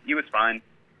 He was fine.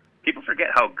 People forget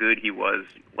how good he was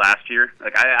last year.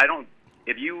 I don't.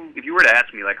 If you were to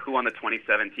ask me who on the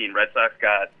 2017 Red Sox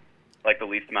got the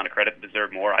least amount of credit,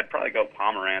 deserved more, I'd probably go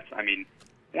Pomeranz.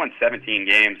 Won 17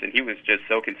 games, and he was just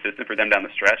so consistent for them down the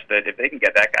stretch that if they can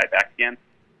get that guy back again,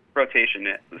 rotation,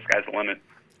 the sky's the limit.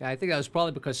 Yeah, I think that was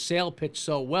probably because Sale pitched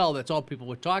so well. That's all people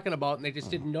were talking about, and they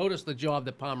just didn't notice the job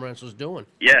that Pomeranz was doing.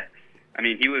 Yeah.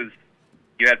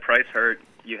 You had Price hurt,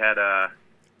 you had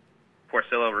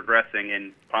Porcello regressing,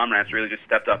 and Pomeranz really just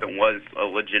stepped up and was a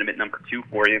legitimate number 2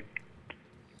 for you.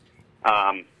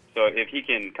 So if he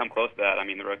can come close to that,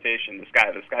 the rotation, the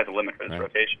sky's the limit for this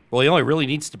rotation. Well, he only really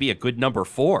needs to be a good number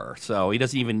 4, so he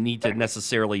doesn't even need to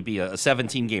necessarily be a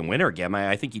 17-game winner again.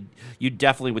 I think you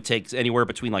definitely would take anywhere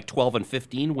between 12 and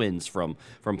 15 wins from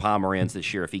Pomeranz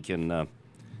this year if he can,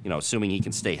 assuming he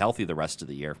can stay healthy the rest of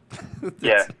the year.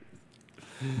 Yeah.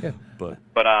 But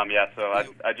so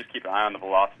I just keep an eye on the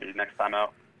velocity next time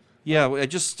out. Yeah,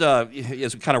 just as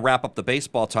we kind of wrap up the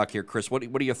baseball talk here, Chris, what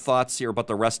are your thoughts here about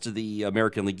the rest of the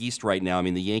American League East right now?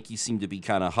 The Yankees seem to be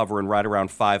kind of hovering right around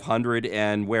 500,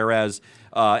 and whereas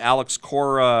Alex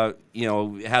Cora,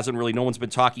 hasn't really, no one's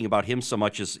been talking about him so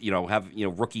much as,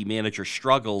 rookie manager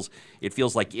struggles. It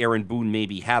feels like Aaron Boone may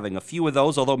be having a few of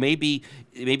those, although maybe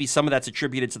some of that's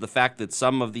attributed to the fact that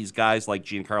some of these guys like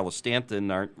Giancarlo Stanton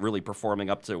aren't really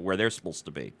performing up to where they're supposed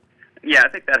to be. Yeah, I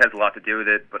think that has a lot to do with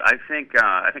it, but I think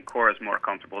Cora's more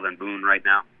comfortable than Boone right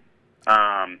now.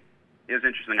 It was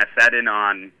interesting. I sat in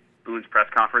on Boone's press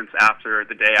conference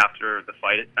the day after the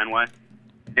fight at Fenway.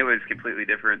 It was completely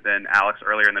different than Alex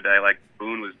earlier in the day.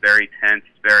 Boone was very tense,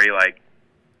 very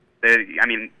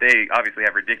they obviously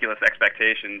have ridiculous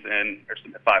expectations and they're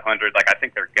sitting at 500. I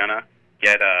think they're gonna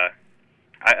get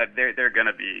they're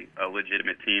gonna be a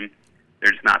legitimate team.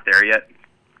 They're just not there yet.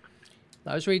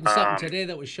 I was reading something today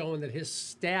that was showing that his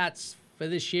stats for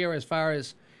this year, as far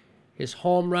as his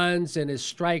home runs and his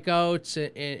strikeouts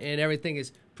and everything,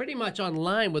 is pretty much on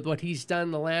line with what he's done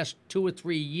the last 2 or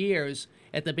 3 years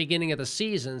at the beginning of the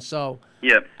season. So,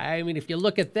 yep. If you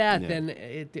look at that, then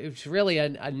it's really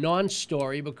a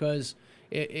non-story, because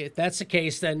if that's the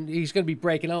case, then he's going to be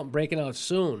breaking out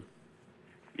soon.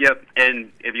 Yep,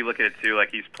 and if you look at it too,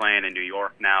 he's playing in New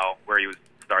York now, where he was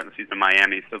starting the season in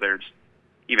Miami, so there's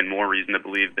even more reason to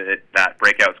believe that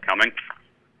breakout's coming.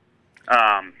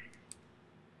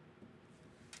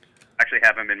 Actually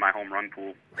have him in my home run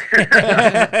pool.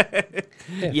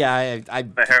 Yeah,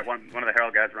 one of the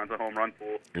Herald guys runs a home run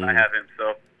pool, and I have him,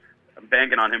 so I'm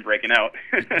banking on him breaking out.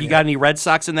 You got any Red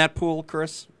Sox in that pool,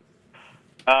 Chris?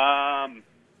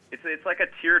 It's like a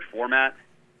tiered format,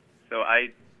 so I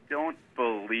don't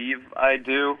believe I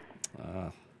do.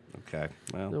 Okay.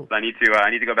 Well, I need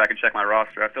to go back and check my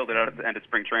roster. I filled it out at the end of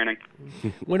spring training.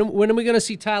 When are we going to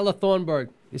see Tyler Thornburg?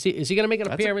 Is he going to make an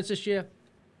appearance this year?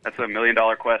 That's $1 million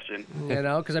question. You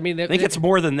know, because I mean, I think it's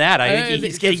more than that. I think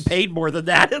he's getting paid more than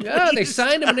that. Yeah, they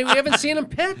signed him, and we haven't seen him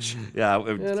pitch. Yeah.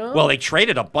 know? Well, they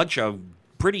traded a bunch of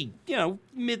pretty,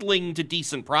 middling to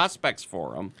decent prospects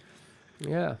for him.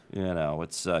 Yeah,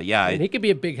 It's and he could be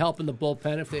a big help in the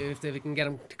bullpen if they can get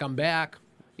him to come back.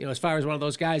 As far as one of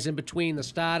those guys in between the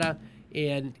starter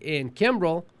and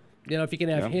Kimbrel, if you can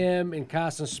have him and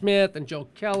Carson Smith and Joe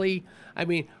Kelly, I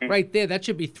mean, right there, that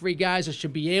should be 3 guys that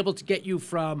should be able to get you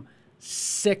from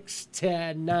 6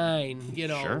 to 9.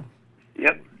 Sure.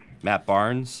 Yep. Matt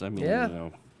Barnes. I mean, Yeah.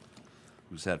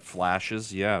 Who's had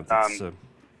flashes? Yeah. That's,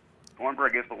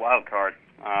 Thornburg is the wild card.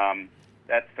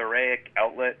 That thoracic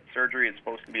outlet surgery is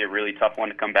supposed to be a really tough one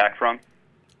to come back from.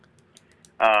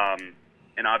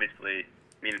 And obviously,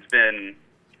 I mean, it's been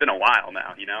a while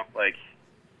now,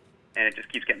 and it just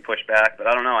keeps getting pushed back. But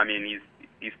I don't know. I mean,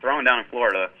 he's throwing down in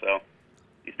Florida, so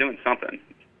he's doing something.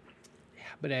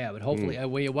 But hopefully,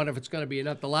 you wonder if it's going to be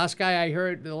enough. The last guy I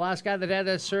heard, the last guy that had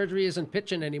that surgery isn't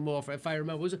pitching anymore. If I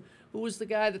remember, who was the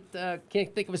guy that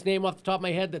can't think of his name off the top of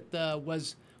my head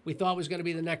that we thought was going to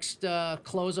be the next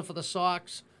closer for the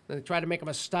Sox? They tried to make him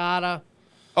a starter.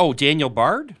 Oh, Daniel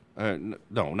Bard? No,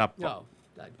 not. No.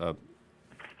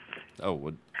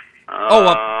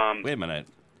 Wait a minute.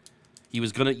 He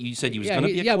was gonna. You said he was gonna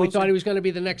be. A yeah, closer? we thought he was going to be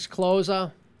the next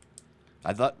closer.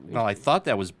 I thought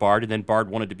that was Bard, and then Bard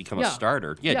wanted to become a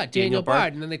starter. Yeah, Daniel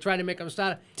Bard, and then they tried to make him a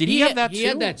starter. Did he have that He too?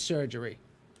 had that surgery.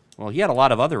 Well, he had a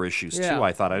lot of other issues too.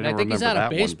 I thought I didn't remember that one. I think he's out of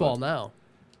baseball now.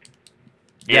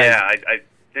 Yeah, I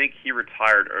think he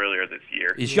retired earlier this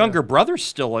year. His younger brother's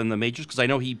still in the majors because I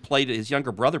know his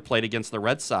younger brother played against the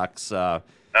Red Sox. Oh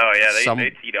yeah,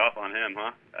 they teed off on him,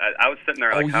 huh? I was sitting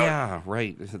there like,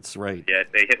 right, that's right. Yeah,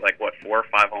 they hit 4 or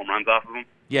 5 home runs off of him.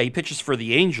 Yeah, he pitches for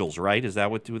the Angels, right? Is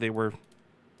that who they were?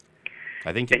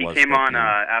 I think it was. He came on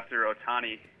after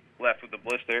Ohtani left with the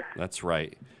blister. That's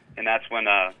right. And that's when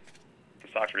the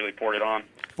Sox really poured it on.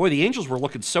 Boy, the Angels were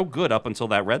looking so good up until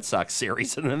that Red Sox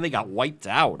series, and then they got wiped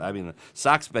out. I mean, the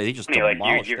Sox, they just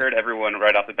demolished you heard everyone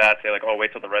right off the bat say, oh,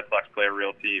 wait till the Red Sox play a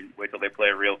real team. Wait till they play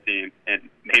a real team. And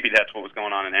maybe that's what was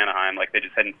going on in Anaheim. They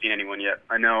just hadn't seen anyone yet.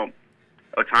 I know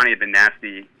Ohtani had been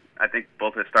nasty. I think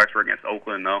both his starts were against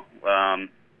Oakland, though.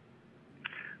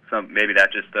 So maybe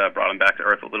that just brought him back to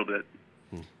earth a little bit.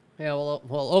 Yeah, well,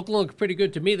 Oakland looked pretty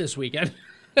good to me this weekend.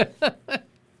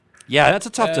 Yeah, that's a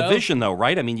tough division, though,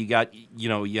 right? I mean, you got,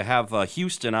 you have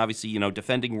Houston, obviously,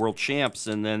 defending world champs,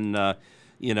 and then,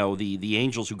 the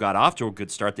Angels who got off to a good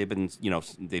start. They've been,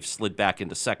 they've slid back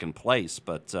into second place.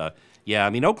 But, yeah, I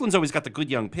mean, Oakland's always got the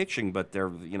good young pitching, but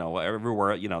they're,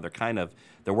 everywhere,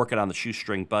 they're working on the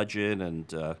shoestring budget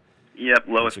and. Yep,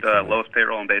 lowest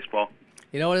payroll in baseball.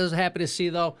 You know what I was happy to see,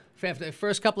 though? After the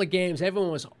first couple of games,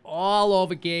 everyone was all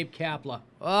over Gabe Kapler.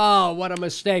 Oh, what a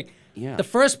mistake. Yeah. The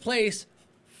first place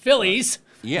Phillies.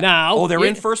 Now. Oh, they're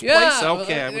in first place?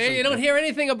 Okay. You don't hear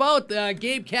anything about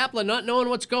Gabe Kapler not knowing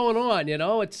what's going on.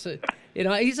 It's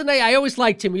he's I always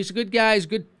liked him. He's a good guy. He's a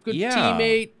good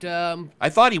teammate. I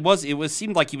thought he was.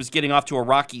 Seemed like he was getting off to a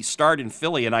rocky start in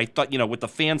Philly, and I thought, with the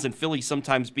fans in Philly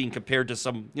sometimes being compared to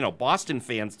some, Boston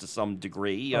fans to some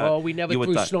degree. We never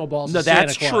threw snowballs. No,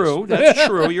 that's true. That's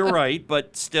true. You're right,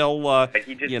 but still,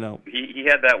 he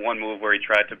had that one move where he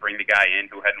tried to bring the guy in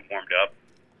who hadn't warmed up.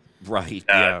 Right.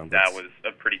 That was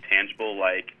a pretty tangible,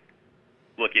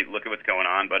 look at what's going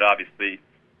on. But obviously,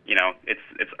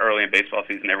 it's early in baseball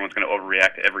season. Everyone's going to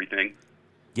overreact to everything.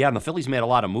 Yeah, and the Phillies made a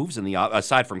lot of moves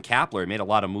aside from Kapler, made a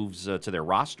lot of moves to their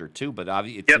roster too. But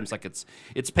it seems like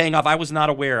it's paying off. I was not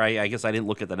aware. I guess I didn't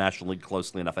look at the National League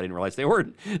closely enough. I didn't realize they were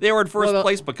in first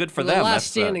place. But good for them. The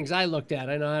last standings I looked at.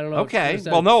 I don't know. Okay.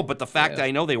 Well, no, but the fact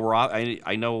I know they were.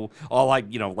 I know all like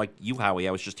you, Howie.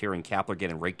 I was just hearing Kapler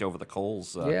getting raked over the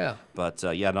coals. But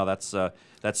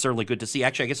that's certainly good to see.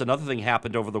 Actually, I guess another thing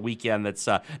happened over the weekend that's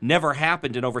never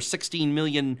happened in over 16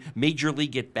 million major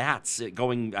league at-bats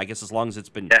going, I guess, as long as it's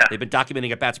been they've been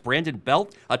documenting at-bats. Brandon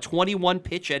Belt, a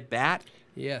 21-pitch at-bat.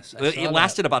 Yes, it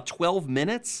lasted about 12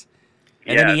 minutes.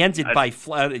 And then he ended by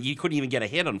you couldn't even get a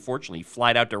hit, unfortunately. He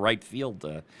flied out to right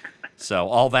field. So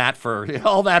all that for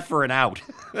an out.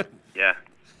 Yeah.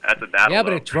 That's a battle. Yeah,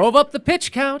 but it drove up the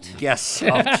pitch count. Yes.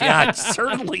 It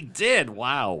certainly did.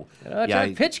 Wow.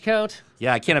 Pitch count.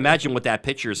 Yeah, I can't imagine what that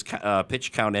pitcher's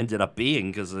pitch count ended up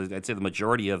being because I'd say the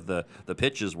majority of the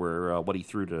pitches were what he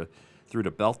threw through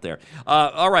the belt there.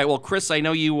 All right, well, Chris, I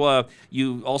know you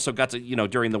also got to,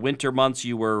 during the winter months,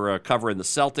 you were covering the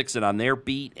Celtics and on their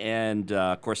beat, and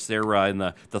of course they're in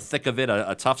the thick of it,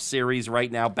 a tough series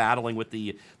right now, battling with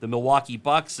the Milwaukee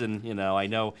Bucks, and I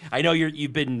know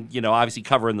you've been obviously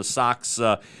covering the Sox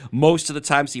most of the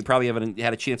time, so you probably haven't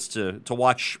had a chance to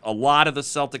watch a lot of the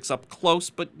Celtics up close,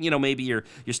 but maybe you're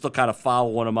still kind of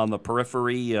following them on the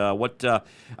periphery. What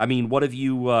have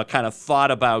you kind of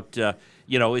thought about?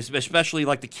 Especially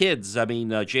like the kids. I mean,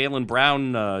 Jaylen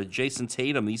Brown, Jason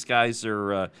Tatum, these guys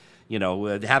are,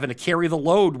 having to carry the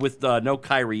load with no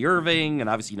Kyrie Irving and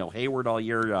obviously no Hayward all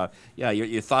year.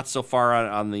 Your thoughts so far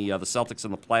on the Celtics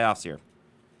in the playoffs here?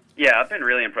 Yeah, I've been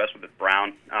really impressed with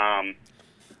Brown. I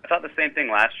thought the same thing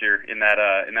last year in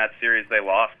that series they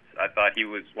lost. I thought he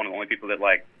was one of the only people that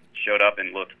showed up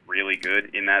and looked really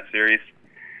good in that series.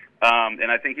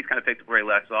 And I think he's kind of picked up where he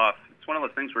left off. It's one of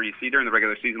those things where you see during the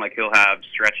regular season, he'll have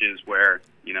stretches where,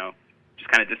 just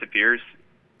kind of disappears.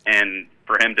 And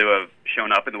for him to have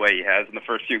shown up in the way he has in the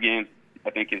first few games, I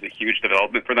think is a huge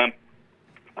development for them.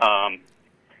 On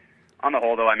the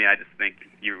whole, though, I just think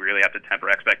you really have to temper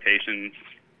expectations,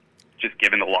 just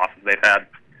given the losses they've had.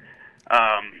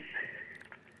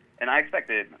 And I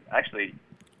expected, actually,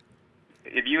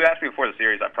 if you asked me before the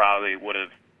series, I probably would have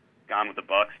gone with the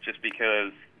Bucks just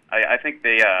because I think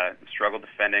they struggle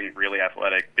defending really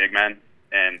athletic big men,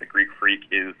 and the Greek Freak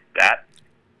is that.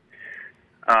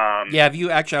 Have you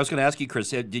actually? I was going to ask you,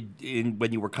 Chris.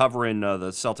 When you were covering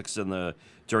the Celtics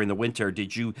during the winter,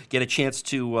 did you get a chance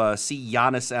to see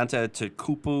Giannis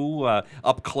Antetokounmpo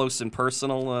up close and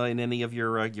personal in any of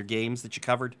your games that you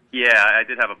covered? Yeah, I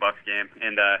did have a Bucks game,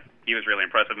 and he was really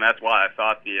impressive, and that's why I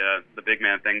thought the big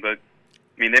man thing. But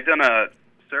they've done a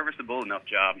serviceable enough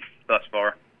job thus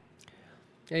far.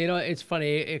 Yeah, it's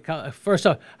funny. First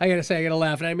off, I got to say, I got to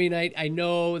laugh. And I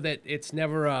know that it's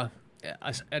never an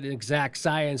exact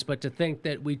science, but to think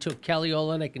that we took Kelly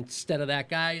Olynyk instead of that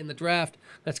guy in the draft,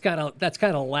 that's kind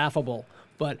of laughable.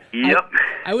 But yep.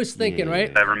 I was thinking,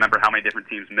 right? I remember how many different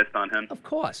teams missed on him. Of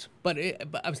course. But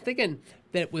I was thinking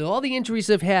that with all the injuries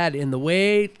they've had in the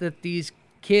way that these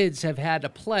kids have had to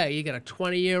play, you got a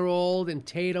 20-year-old in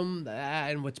Tatum,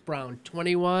 and what's Brown,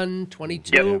 21,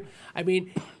 22.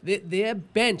 Yep. Their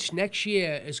bench next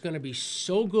year is going to be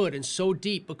so good and so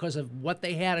deep because of what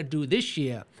they had to do this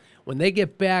year. When they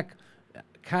get back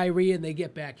Kyrie and they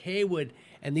get back Hayward,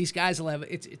 and these guys will have,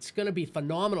 it's going to be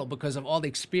phenomenal because of all the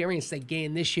experience they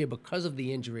gained this year because of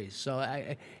the injuries.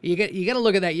 So you got to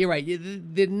look at that. You're right.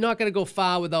 They're not going to go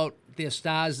far without their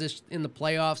stars in the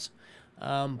playoffs.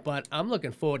 But I'm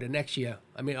looking forward to next year.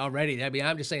 Already.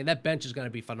 I'm just saying that bench is going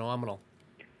to be phenomenal.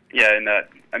 Yeah,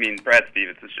 and Brad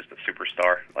Stevens is just a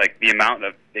superstar. The amount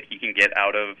that he can get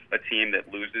out of a team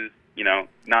that loses,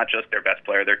 not just their best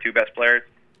player, their two best players,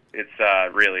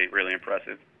 it's really, really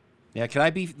impressive. Yeah, can I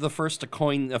be the first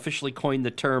to officially coin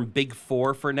the term Big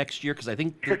Four for next year? Because I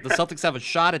think the Celtics have a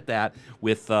shot at that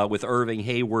with Irving,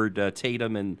 Hayward,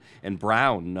 Tatum, and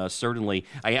Brown. Certainly,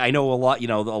 I know a lot.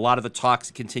 A lot of the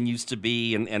talks continues to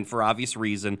be, and for obvious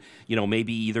reason,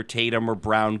 maybe either Tatum or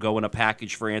Brown go in a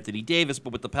package for Anthony Davis.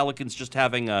 But with the Pelicans just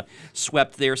having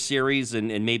swept their series,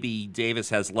 and maybe Davis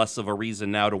has less of a reason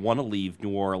now to want to leave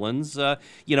New Orleans.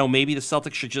 Maybe the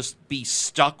Celtics should just be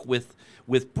stuck with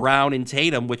Brown and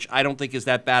Tatum, which I don't think is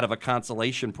that bad of a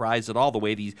consolation prize at all, the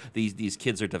way these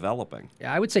kids are developing.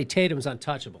 Yeah, I would say Tatum's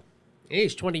untouchable.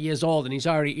 He's 20 years old, and he's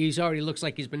already looks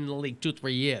like he's been in the league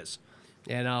 2-3 years.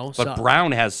 But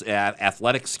Brown has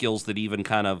athletic skills that even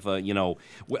kind of,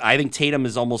 I think Tatum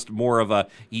is almost more of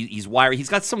he's wired. He's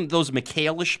got some of those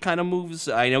McHale-ish kind of moves.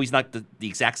 I know he's not the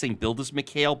exact same build as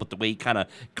McHale, but the way he kind of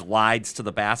glides to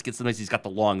the basket, sometimes he's got the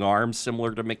long arms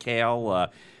similar to McHale.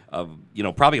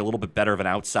 Probably a little bit better of an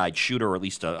outside shooter, or at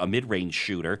least a mid-range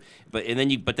shooter. But then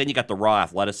you got the raw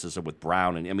athleticism with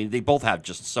Brown, and they both have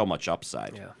just so much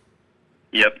upside. Yeah.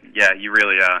 Yep. Yeah. You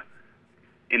really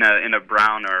in a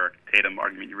Brown or Tatum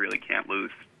argument, you really can't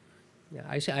lose. Yeah.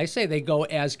 I say they go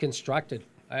as constructed.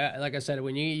 Like I said,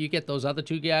 when you get those other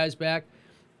two guys back,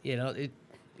 I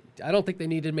don't think they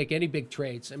need to make any big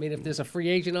trades. If there's a free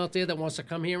agent out there that wants to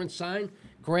come here and sign,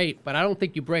 great. But I don't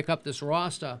think you break up this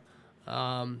roster.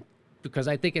 Because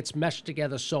I think it's meshed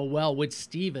together so well with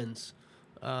Stevens.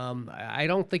 I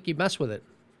don't think you mess with it.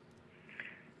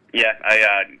 Yeah,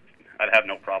 I'd have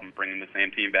no problem bringing the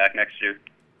same team back next year.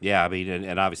 Yeah,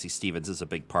 and obviously Stevens is a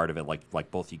big part of it,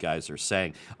 like both you guys are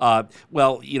saying. I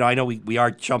know we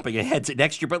are jumping ahead to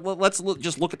next year, but let's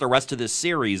just look at the rest of this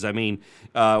series.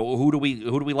 Who do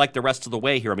we like the rest of the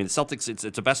way here? The Celtics,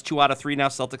 it's a best 2 out of 3 now.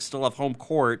 Celtics still have home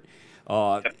court.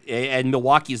 And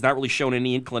Milwaukee has not really shown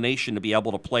any inclination to be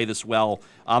able to play this well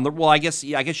on the. Well, I guess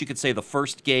you could say the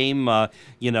first game,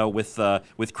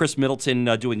 with Chris Middleton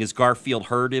doing his Garfield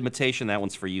Hurd imitation. That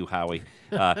one's for you, Howie.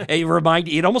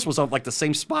 It almost was on like the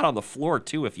same spot on the floor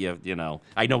too. If you know,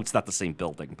 I know it's not the same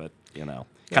building, but kind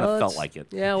of felt like it.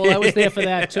 Yeah, well, I was there for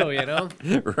that too.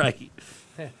 Right.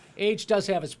 Age does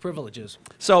have its privileges.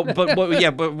 So, but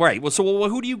right. Well, so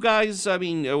who do you guys? I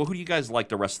mean, who do you guys like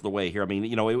the rest of the way here? I mean,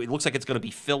 it looks like it's going to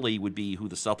be Philly would be who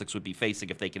the Celtics would be facing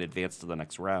if they can advance to the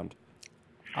next round.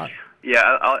 Yeah,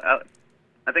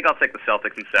 I think I'll take the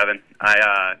Celtics in 7.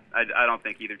 I don't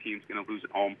think either team's going to lose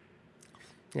at home.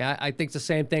 Yeah, I think it's the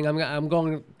same thing. I'm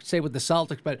going to say with the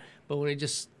Celtics, but when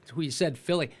who you said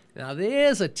Philly. Now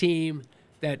there's a team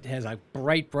that has a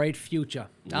bright future.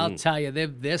 I'll tell you,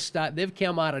 they've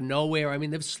come out of nowhere. I mean,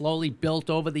 they've slowly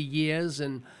built over the years,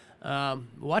 and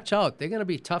watch out, they're going to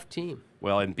be a tough team.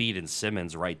 Well, Embiid and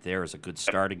Simmons right there is a good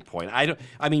starting point. I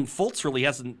mean, Fultz really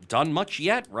hasn't done much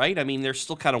yet, right? I mean, they're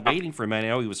still kind of waiting for him. I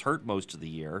know he was hurt most of the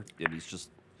year, and he's just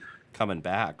coming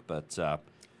back, but.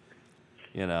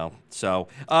 So,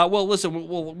 well, listen,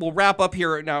 we'll wrap up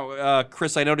here now.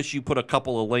 Chris, I noticed you put a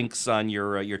couple of links on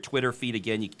your Twitter feed.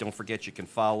 Again, don't forget you can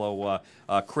follow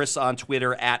Chris on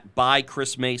Twitter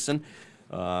 @ByChrisMason,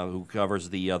 who covers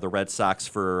the Red Sox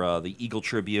for the Eagle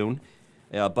Tribune.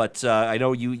 But I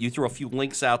know you threw a few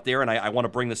links out there, and I want to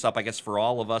bring this up, I guess, for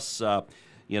all of us.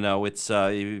 It's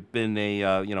been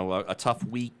a tough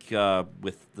week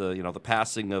with the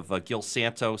passing of Gil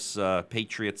Santos,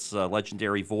 Patriots'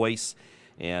 legendary voice.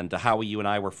 And Howie, you and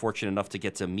I were fortunate enough to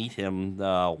get to meet him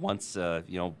once, about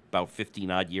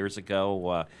 15-odd years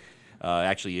ago.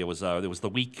 Actually, it was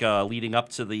the week leading up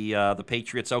to the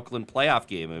Patriots Oakland playoff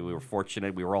game, and we were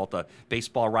fortunate. We were all at the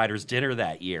Baseball Writers dinner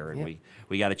that year, and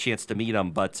we got a chance to meet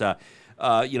him. But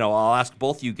I'll ask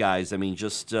both you guys. I mean,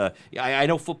 I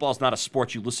know football's not a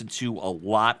sport you listen to a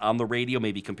lot on the radio,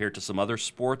 maybe compared to some other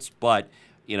sports, but.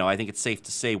 I think it's safe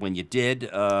to say when you did,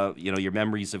 your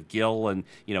memories of Gil, and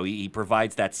he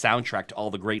provides that soundtrack to all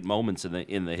the great moments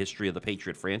in the history of the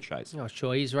Patriot franchise. Oh,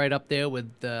 sure, he's right up there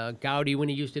with Gowdy when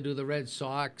he used to do the Red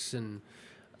Sox, and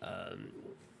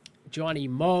Johnny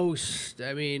Most.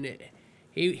 I mean,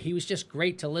 he was just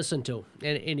great to listen to,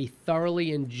 and he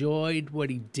thoroughly enjoyed what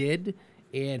he did.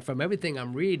 And from everything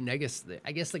I'm reading, I guess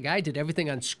the guy did everything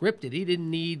unscripted. He didn't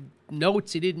need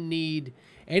notes. He didn't need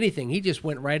anything. He just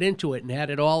went right into it and had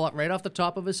it all right off the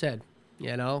top of his head.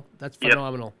 That's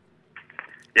phenomenal.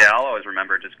 Yep. Yeah, I'll always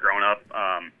remember just growing up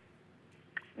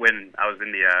when I was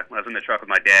in the truck with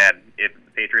my dad. If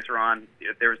the Patriots were on,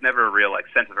 there was never a real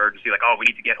sense of urgency. We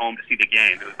need to get home to see the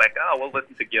game. It was like, oh, we'll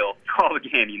listen to Gil all the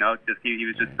game. Just he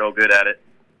was just so good at it.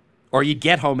 Or you'd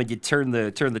get home and you'd turn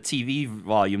the TV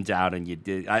volume down, and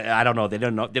I don't know. They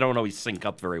don't always sync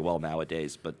up very well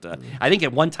nowadays, but I think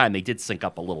at one time they did sync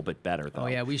up a little bit better. Though. Oh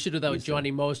yeah, we should do that with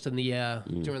Johnny Most in the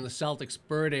during the Celtics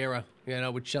Bird era.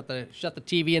 Would shut the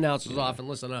TV announcers off and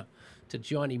listen to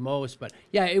Johnny Most. But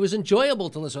yeah, it was enjoyable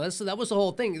to listen. That was the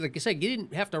whole thing. Like you said, you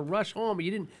didn't have to rush home.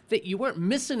 You weren't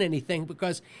missing anything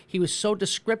because he was so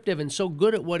descriptive and so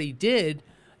good at what he did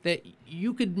that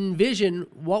you could envision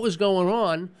what was going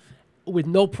on with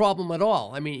no problem at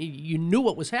all. I mean, you knew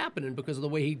what was happening because of the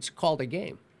way he called a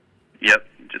game. Yep,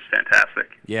 just fantastic.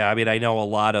 Yeah, I mean, I know a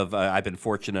lot of. I've been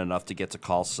fortunate enough to get to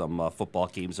call some football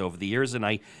games over the years, and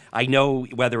I know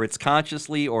whether it's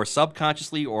consciously or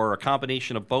subconsciously or a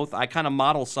combination of both. I kind of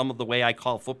model some of the way I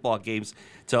call football games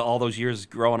to all those years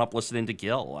growing up listening to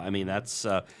Gil. I mean, that's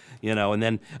and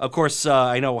then of course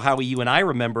I know Howie, you and I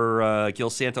remember Gil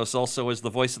Santos also as the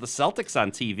voice of the Celtics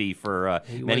on TV for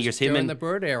many years. During the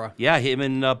Bird era. Yeah, him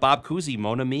and Bob Cousy,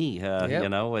 Mon Ami.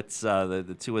 It's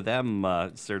the two of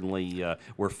them certainly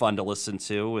were fun to listen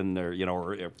to, and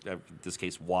or in this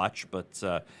case watch. But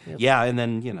and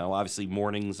then obviously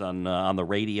mornings on the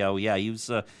radio. Yeah, he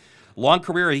was. Long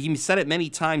career. He said it many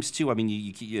times too. I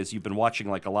mean, as you've been watching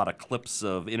a lot of clips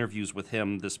of interviews with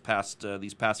him these past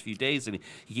few days, and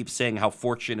he keeps saying how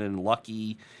fortunate and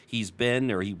lucky he's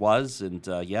been, or he was, and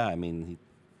I mean,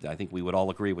 I think we would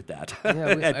all agree with that.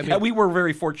 Yeah, and we were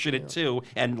very fortunate too,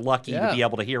 and lucky to be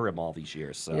able to hear him all these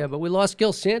years. So. Yeah, but we lost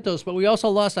Gil Santos, but we also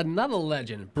lost another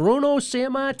legend, Bruno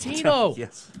Sammartino.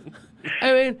 Yes.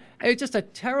 I mean, it's just a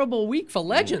terrible week for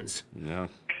legends. Yeah.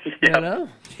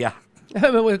 Yeah. I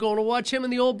mean, we're going to watch him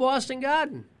in the old Boston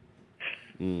Garden.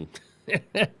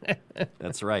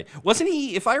 That's right. Wasn't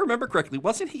he, if I remember correctly,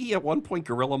 wasn't he at one point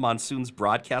Gorilla Monsoon's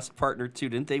broadcast partner too?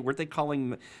 Didn't they? Weren't they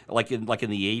calling like in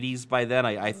the 80s by then?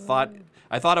 I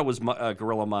thought it was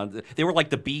Gorilla Monsoon. They were like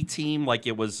the B team. Like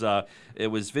it was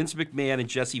Vince McMahon and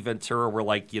Jesse Ventura were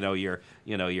like your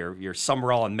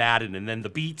Summerall and Madden, and then the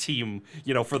B team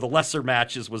for the lesser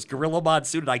matches was Gorilla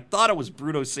Monsoon. And I thought it was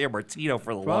Bruno Sammartino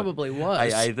for the Probably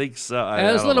was. I think so.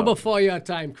 It was a little before your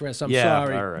time, Chris. I'm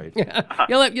sorry. All right.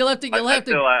 You'll have to.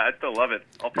 I still love it.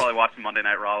 I'll probably watch Monday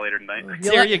Night Raw later tonight.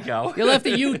 There you go. You'll have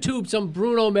to YouTube some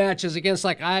Bruno matches against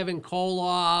like Ivan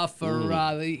Koloff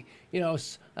or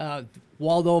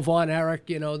Waldo Von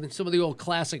Erich. Some of the old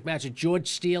classic matches. George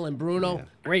Steele and Bruno. Yeah.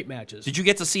 Great matches. Did you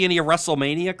get to see any of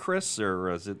WrestleMania, Chris,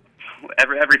 or is it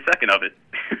every second of it?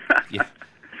 Yeah.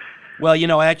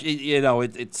 Well, actually,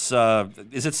 it's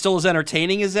is it still as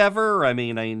entertaining as ever? I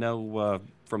mean, I know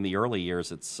from the early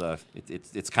years, it's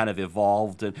kind of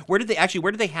evolved. And where did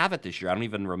they have it this year? I don't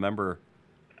even remember.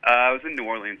 I was in New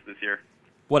Orleans this year.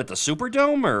 What, at the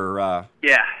Superdome or?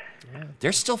 Yeah.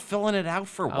 They're still filling it out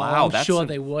for I'm sure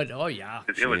they would. Oh yeah.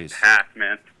 It was packed,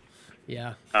 man.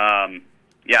 Yeah.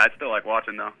 Yeah, I still like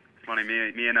watching though. It's funny.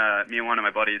 Me and one of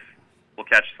my buddies will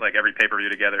catch like every pay-per-view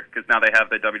together because now they have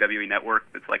the WWE Network.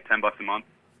 It's like $10 a month,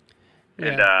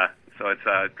 and so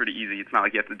it's pretty easy. It's not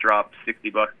like you have to drop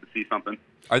 $60 to see something.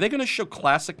 Are they going to show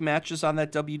classic matches on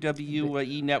that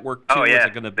WWE Network too? Oh yeah,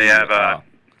 they have.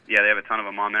 They have a ton of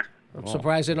them on there. I'm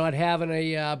surprised they're not having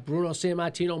a Bruno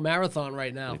Sammartino marathon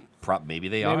right now. Maybe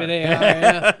they are. Maybe they are,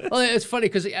 yeah. Well, it's funny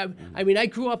because, I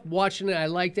grew up watching it. I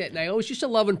liked it. And I always used to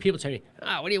love when people tell me,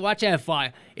 what do you watch that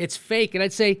for? It's fake. And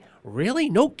I'd say, really?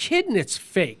 No kidding, it's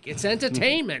fake. It's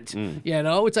entertainment.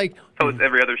 It's like... So it's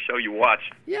every other show you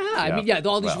watch. Yeah,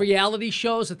 all these reality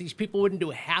shows that these people wouldn't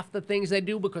do half the things they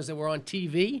do because they were on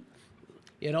TV.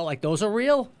 Like those are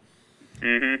real.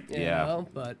 Mm-hmm.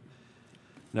 But...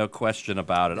 No question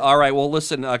about it. All right, well,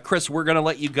 listen, Chris, we're going to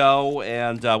let you go,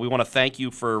 and we want to thank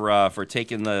you for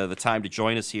taking the time to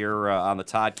join us here on the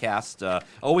Toddcast.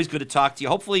 Always good to talk to you.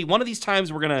 Hopefully, one of these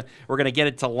times we're gonna get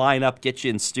it to line up, get you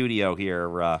in studio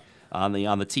here on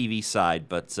the TV side,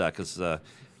 but because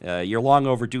you're long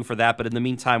overdue for that. But in the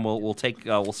meantime, we'll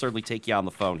certainly take you on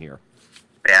the phone here.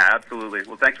 Yeah, absolutely.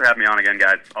 Well, thanks for having me on again,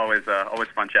 guys. Always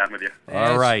fun chatting with you.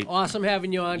 All right. Awesome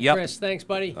having you on, Chris. Thanks,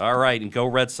 buddy. All right, and go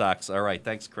Red Sox. All right,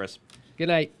 thanks, Chris. Good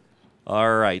night.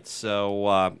 All right,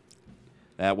 so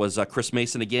that was Chris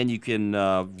Mason again. You can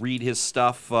read his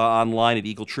stuff online at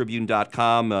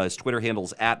EagleTribune.com. His Twitter handle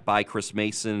is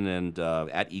 @byChrisMason, and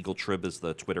 @EagleTrib is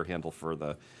the Twitter handle for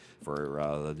the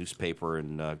newspaper.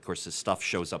 And, of course, his stuff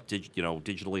shows up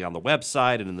digitally on the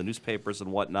website and in the newspapers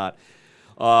and whatnot.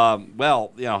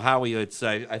 Well, Howie, I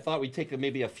thought we'd take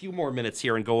maybe a few more minutes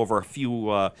here and go over a few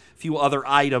other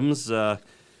items.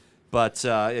 But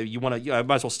you want to? I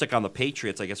might as well stick on the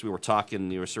Patriots. I guess we were talking.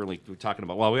 We were talking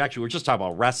about. Well, we were just talking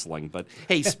about wrestling. But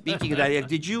hey, speaking of that,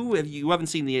 have you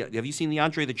seen the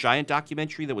Andre the Giant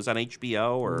documentary that was on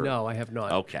HBO? Or no, I have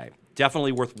not. Okay,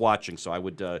 definitely worth watching. So I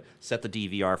would set the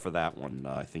DVR for that one.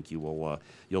 I think you'll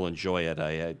enjoy it.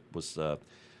 I was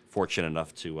fortunate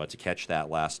enough to catch that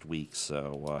last week.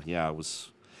 So it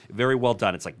was very well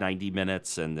done. It's like 90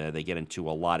 minutes, and they get into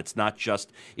a lot. It's not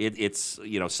just it's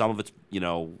some of it's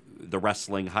the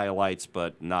wrestling highlights,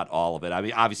 but not all of it. I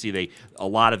mean, obviously a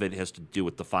lot of it has to do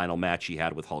with the final match he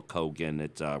had with Hulk Hogan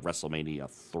at WrestleMania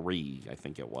 3, I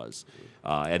think it was,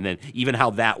 and then even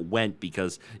how that went,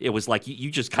 because it was like you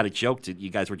just kind of joked. You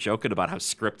guys were joking about how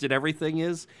scripted everything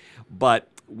is, but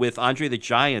with Andre the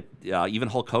Giant, even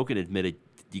Hulk Hogan admitted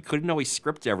you couldn't always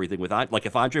script everything. Like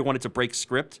if Andre wanted to break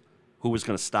script, who was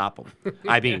going to stop him?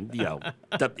 I mean,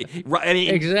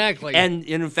 exactly. And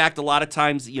in fact, a lot of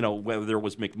times, whether it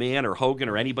was McMahon or Hogan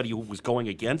or anybody who was going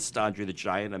against Andre the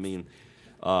Giant, I mean,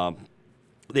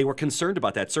 they were concerned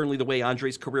about that. Certainly the way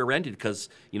Andre's career ended, because,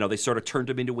 they sort of turned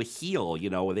him into a heel.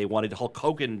 They wanted Hulk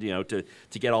Hogan, to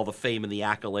get all the fame and the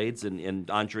accolades,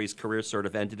 and Andre's career sort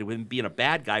of ended with him being a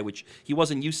bad guy, which he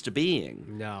wasn't used to being.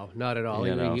 No, not at all. He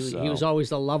was always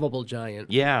the lovable giant.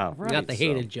 Yeah, right. Not the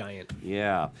hated giant.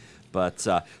 Yeah. But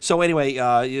so anyway,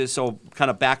 so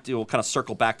kind of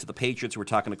circle back to the Patriots. We're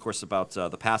talking, of course, about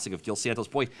the passing of Gil Santos.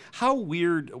 Boy, how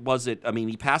weird was it? I mean,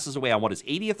 he passes away on his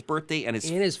 80th birthday and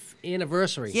his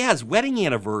anniversary. Yeah, his wedding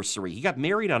anniversary. He got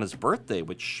married on his birthday,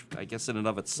 which I guess in and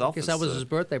of itself. I guess that was his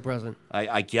birthday present.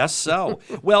 I guess so.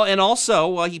 Well, and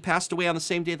also he passed away on the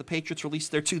same day the Patriots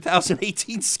released their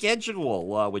 2018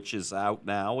 schedule, which is out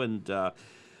now, and.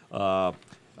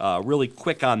 really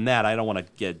quick on that, I don't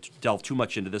want to delve too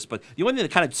much into this, but the only thing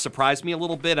that kind of surprised me a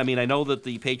little bit, I mean, I know that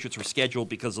the Patriots were scheduled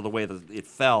because of the way that it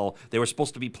fell. They were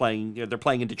supposed to be playing, they're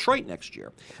playing in Detroit next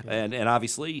year. And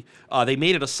obviously, they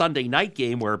made it a Sunday night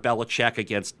game where Belichick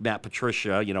against Matt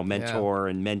Patricia, mentor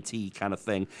and mentee kind of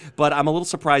thing. But I'm a little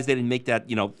surprised they didn't make that,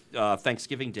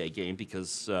 Thanksgiving Day game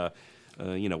because,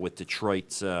 with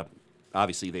Detroit,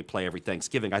 obviously they play every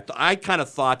Thanksgiving. I kind of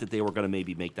thought that they were going to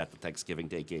maybe make that the Thanksgiving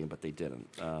Day game, but they didn't.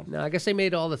 No, I guess they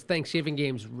made all the Thanksgiving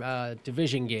games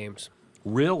division games.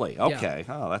 Really? Okay.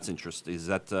 Yeah. Oh, that's interesting. Is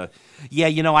that?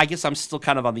 I guess I'm still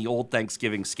kind of on the old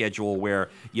Thanksgiving schedule where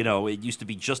it used to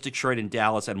be just Detroit and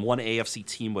Dallas, and one AFC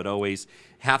team would always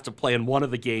have to play in one of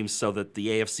the games so that the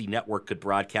AFC network could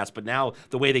broadcast. But now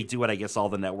the way they do it, I guess all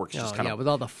the networks just kind of with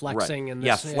all the flexing right. and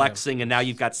this, flexing, and now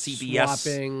you've got CBS.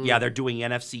 Swapping. Yeah, they're doing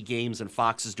NFC games and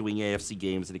Fox is doing AFC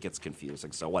games, and it gets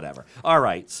confusing. So whatever. All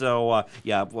right. So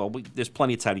there's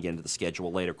plenty of time to get into the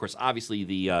schedule later. Of course, obviously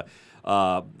the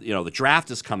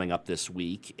draft is coming up this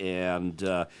week, and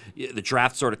the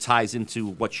draft sort of ties into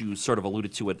what you sort of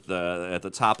alluded to at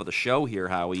the top of the show here,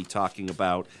 Howie, talking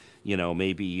about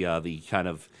maybe the kind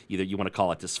of either you want to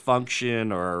call it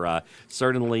dysfunction or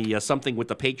certainly something with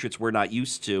the Patriots we're not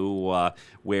used to,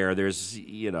 where there's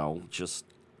just.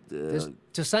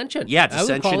 Dissension. Yeah,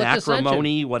 dissension,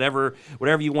 acrimony, whatever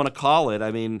you want to call it.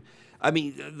 I mean,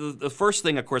 the first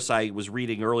thing, of course, I was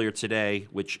reading earlier today,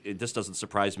 which this doesn't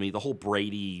surprise me, the whole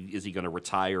Brady, is he going to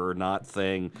retire or not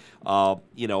thing,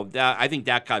 I think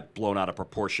that got blown out of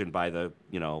proportion by the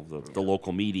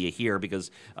local media here because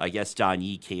I guess Don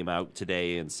Yee came out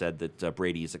today and said that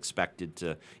Brady is expected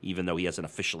to, even though he hasn't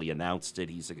officially announced it,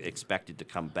 he's expected to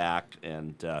come back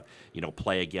and,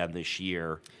 play again this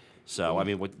year. So, I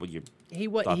mean, what you He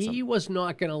was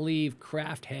not going to leave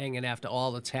Kraft hanging after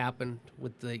all that's happened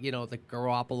with the the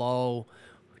Garoppolo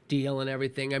deal and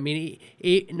everything. I mean,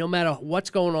 he no matter what's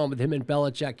going on with him and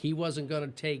Belichick, he wasn't going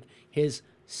to take his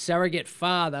surrogate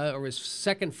father or his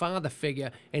second father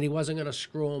figure, and he wasn't going to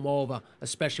screw him over,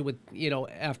 especially with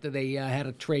after they had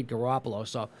to trade Garoppolo.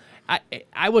 So,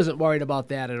 I wasn't worried about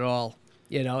that at all.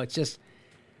 It's just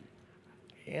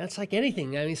it's like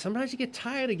anything. I mean, sometimes you get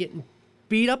tired of getting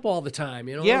beat up all the time,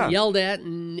 yelled at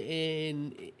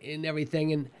and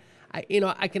everything. And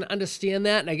I can understand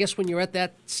that. And I guess when you're at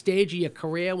that stage of your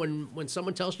career, when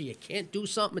someone tells you can't do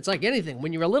something, it's like anything.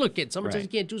 When you're a little kid, someone tells you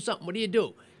can't do something, what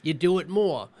do? You do it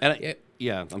more. And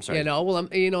I'm sorry.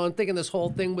 I'm thinking this whole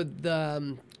thing with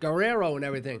Guerrero and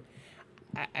everything.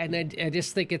 I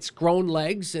just think it's grown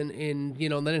legs, and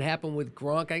then it happened with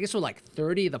Gronk. I guess it was like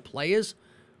 30 of the players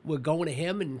were going to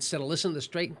him instead of listening to the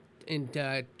straight and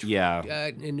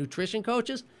nutrition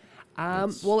coaches.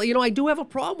 I do have a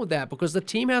problem with that because the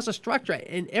team has a structure,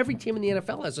 and every team in the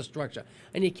NFL has a structure.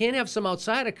 And you can't have some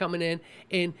outsider coming in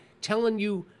and telling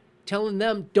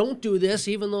them don't do this,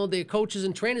 even though the coaches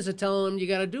and trainers are telling them you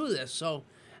got to do this. So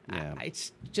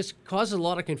it's just causes a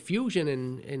lot of confusion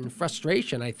and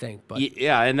frustration, I think. But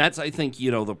and that's, I think,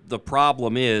 the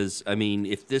problem is, I mean,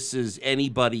 if this is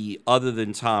anybody other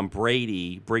than Tom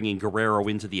Brady bringing Guerrero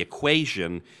into the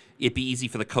equation, it'd be easy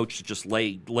for the coach to just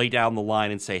lay down the line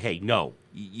and say, hey, no,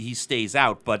 he stays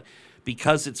out. But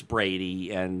because it's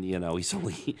Brady and, he's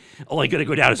only going to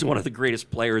go down as one of the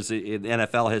greatest players in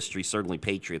NFL history, certainly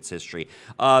Patriots history,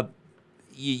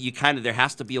 you kind of, there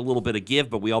has to be a little bit of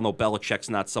give, but we all know Belichick's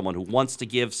not someone who wants to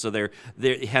give, so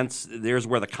hence there's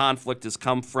where the conflict has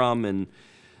come from. And,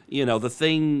 the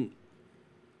thing,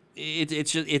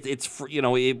 it's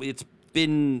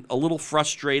been a little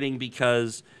frustrating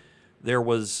because there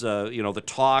was, the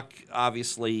talk,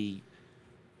 obviously,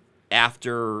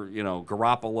 after,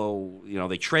 Garoppolo,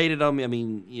 they traded him. I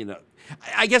mean,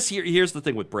 I guess here's the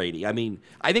thing with Brady. I mean,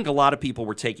 I think a lot of people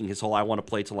were taking his whole I want to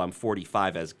play till I'm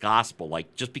 45 as gospel.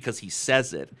 Like, just because he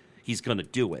says it, he's going to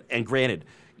do it. And granted,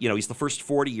 he's the first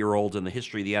 40-year-old in the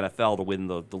history of the NFL to win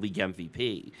the league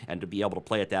MVP and to be able to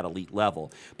play at that elite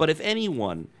level. But if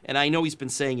anyone, and I know he's been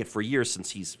saying it for years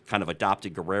since he's kind of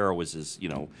adopted Guerrero as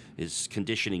his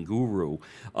conditioning guru,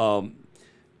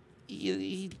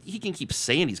 he can keep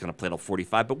saying he's going to play till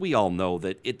 45, but we all know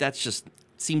that that's just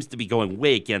seems to be going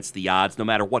way against the odds, no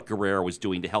matter what Guerrero is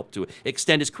doing to help to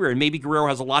extend his career. And maybe Guerrero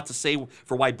has a lot to say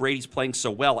for why Brady's playing so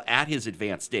well at his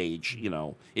advanced age.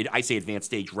 I say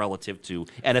advanced age relative to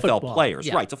NFL football,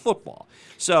 players, right, to football.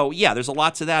 So, there's a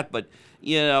lot to that, but,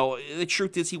 the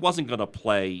truth is he wasn't going to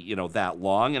play, that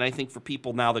long. And I think for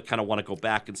people now that kind of want to go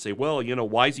back and say, well,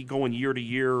 why is he going year to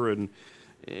year? And,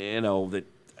 that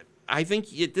I think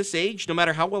at this age, no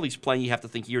matter how well he's playing, you have to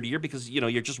think year to year because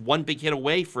you're just one big hit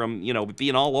away from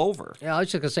being all over. Yeah, I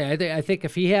was just gonna say, I think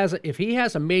if he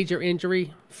has a major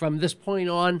injury from this point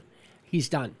on, he's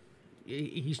done.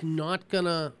 He's not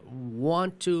gonna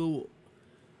want to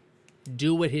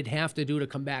do what he'd have to do to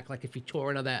come back, like if he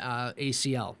tore another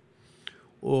ACL,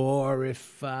 or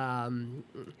if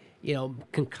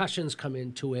concussions come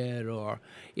into it, or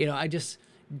I just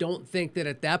don't think that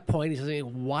at that point he's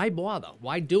saying, why bother?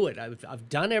 Why do it? I've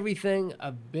done everything.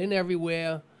 I've been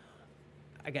everywhere.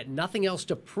 I got nothing else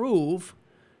to prove.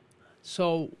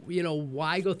 So,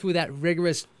 why go through that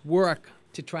rigorous work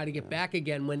to try to get back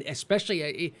again when,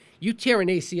 especially, you tear an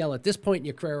ACL at this point in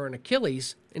your career or an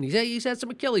Achilles, and he's had some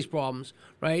Achilles problems,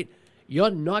 right?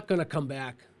 You're not going to come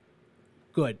back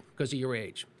good because of your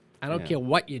age. I don't care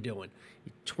what you're doing.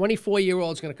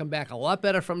 24-year-old is going to come back a lot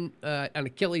better from an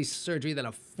Achilles surgery than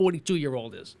a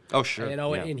 42-year-old is. Oh, sure.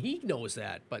 And he knows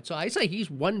that. But so I say he's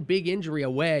one big injury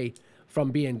away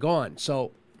from being gone.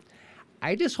 So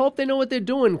I just hope they know what they're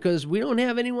doing because we don't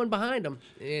have anyone behind them.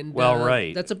 And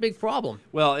right. That's a big problem.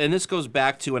 Well, and this goes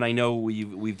back to, and I know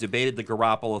we've debated the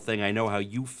Garoppolo thing. I know how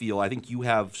you feel. I think you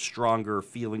have stronger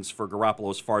feelings for Garoppolo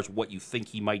as far as what you think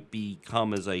he might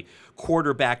become as a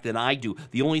quarterback than I do.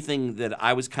 The only thing that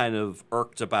I was kind of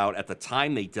irked about at the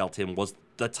time they dealt him was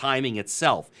the timing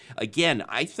itself. Again,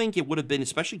 I think it would have been,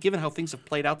 especially given how things have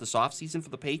played out this offseason for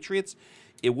the Patriots,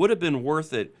 it would have been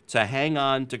worth it to hang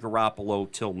on to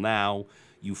Garoppolo till now.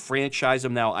 You franchise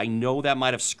him now. I know that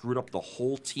might have screwed up the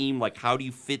whole team. Like, how do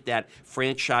you fit that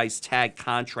franchise tag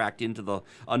contract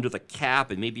under the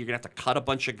cap? And maybe you're gonna have to cut a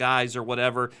bunch of guys or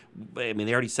whatever. I mean,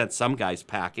 they already sent some guys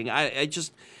packing. I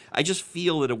just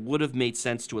feel that it would have made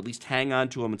sense to at least hang on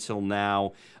to him until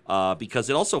now,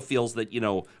 because it also feels that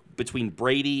between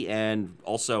Brady and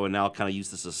now I'll kind of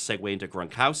use this as a segue into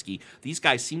Gronkowski. These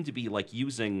guys seem to be like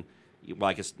using.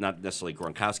 Well, I guess not necessarily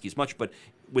Gronkowski as much, but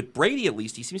with Brady at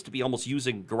least, he seems to be almost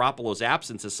using Garoppolo's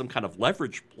absence as some kind of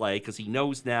leverage play because he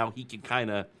knows now he can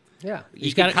kind of. Yeah,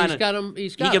 he can leave him.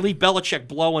 Belichick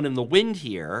blowing in the wind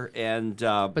here, and.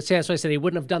 But see, that's why I said he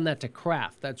wouldn't have done that to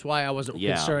Kraft. That's why I wasn't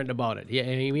concerned about it. Yeah,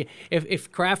 I mean,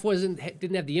 if Kraft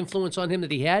didn't have the influence on him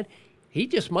that he had, he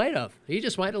just might have. He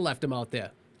just might have left him out there,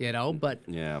 But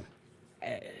yeah.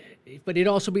 But he'd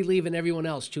also be leaving everyone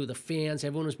else, too, the fans,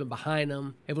 everyone who's been behind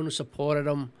him, everyone who supported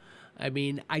him. I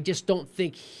mean, I just don't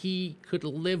think he could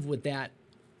live with that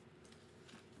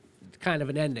kind of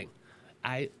an ending.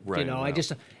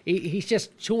 He's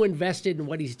just too invested in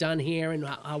what he's done here and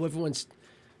how everyone's,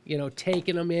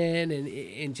 taking him in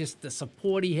and just the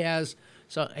support he has.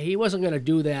 So he wasn't going to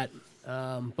do that.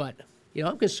 But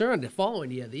I'm concerned the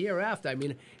following year, the year after. I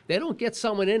mean, they don't get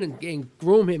someone in and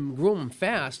groom him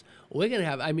fast. We're going to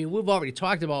have, we've already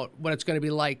talked about what it's going to be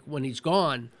like when he's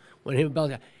gone, when him and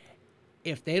Belichick.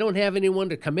 If they don't have anyone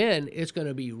to come in, it's going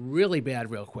to be really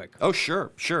bad real quick. Oh,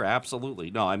 sure,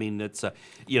 absolutely. No, it's,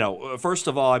 first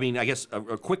of all, I guess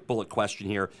a quick bullet question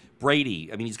here. Brady,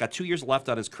 he's got 2 years left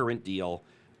on his current deal.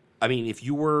 If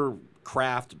you were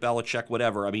Kraft, Belichick,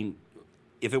 whatever,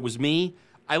 if it was me,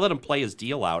 I let him play his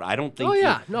deal out. I don't think. Oh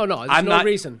yeah, no. There's no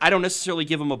reason. I don't necessarily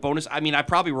give him a bonus. I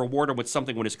probably reward him with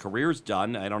something when his career's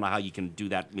done. I don't know how you can do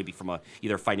that, maybe from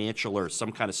either financial or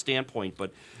some kind of standpoint.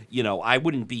 But I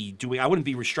wouldn't be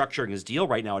restructuring his deal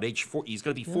right now at age 40. He's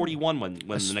going to be 41 when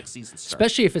the next season starts.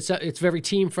 Especially if it's very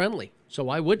team friendly. So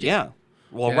why would you? Yeah.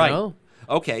 Well, right.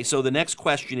 Okay. So the next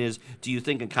question is: do you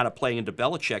think, and kind of playing into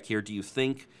Belichick here, do you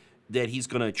think that he's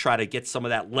going to try to get some of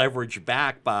that leverage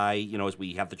back by, as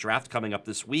we have the draft coming up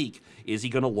this week, is he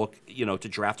going to look, to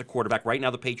draft a quarterback? Right now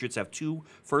the Patriots have 2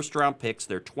 first-round picks.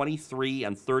 They're 23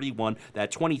 and 31. That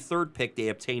 23rd pick they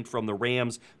obtained from the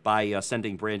Rams by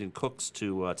sending Brandon Cooks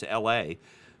to L.A.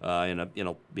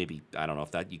 Maybe, I don't know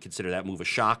if that you consider that move a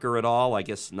shocker at all. I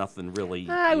guess nothing really.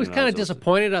 I was kind of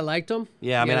disappointed. I liked him.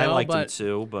 Yeah, I liked him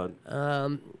too, but.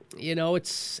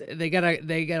 It's they got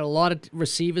a lot of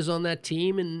receivers on that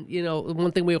team, and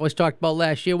one thing we always talked about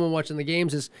last year when watching the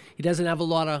games is he doesn't have a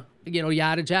lot of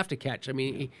yardage after catch.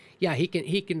 He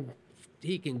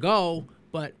can go,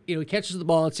 but he catches the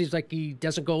ball. It seems like he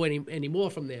doesn't go any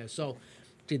more from there. So,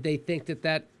 did they think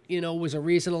that was a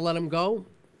reason to let him go?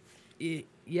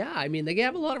 Yeah, they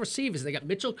have a lot of receivers. They got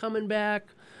Mitchell coming back.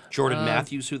 Jordan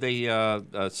Matthews, who they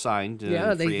signed.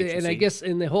 Yeah, and I guess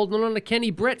they're holding on to Kenny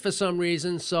Britt for some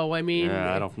reason. So I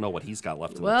don't know what he's got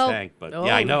left in the tank, but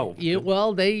I know.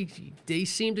 They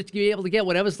seem to be able to get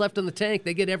whatever's left in the tank.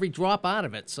 They get every drop out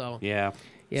of it. So yeah,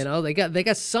 they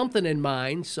got something in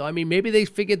mind. So maybe they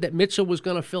figured that Mitchell was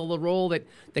going to fill the role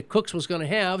that Cooks was going to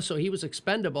have, so he was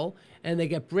expendable, and they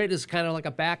got Britt as kind of like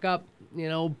a backup.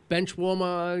 bench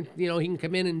warmer. He can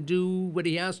come in and do what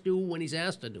he has to do when he's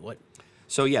asked to do it.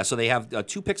 So they have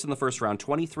 2 picks in the first round,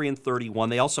 23 and 31.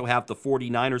 They also have the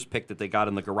 49ers pick that they got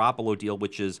in the Garoppolo deal,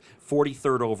 which is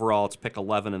 43rd overall. It's pick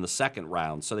 11 in the second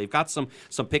round. So they've got some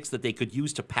picks that they could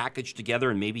use to package together,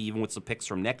 and maybe even with some picks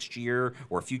from next year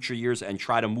or future years, and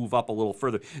try to move up a little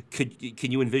further. Can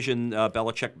you envision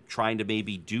Belichick trying to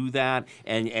maybe do that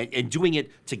and doing it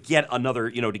to get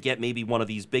another, to get maybe one of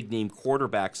these big name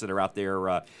quarterbacks that are out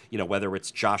there, whether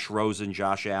it's Josh Rosen,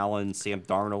 Josh Allen, Sam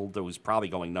Darnold, who's probably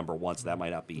going number 1, so that might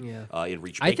not be in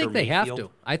reach. I think they have to.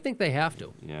 I think they have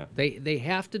to. Yeah. They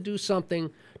have to do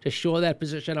something to shore that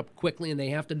position up quickly, and they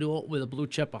have to do it with a blue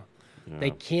chipper. Yeah.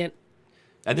 They can't.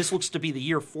 And this looks to be the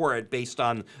year for it, based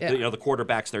on the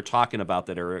quarterbacks they're talking about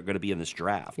that are going to be in this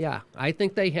draft. Yeah, I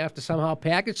think they have to somehow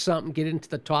package something, get into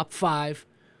the top 5,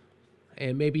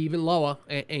 and maybe even lower,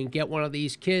 and get one of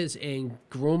these kids and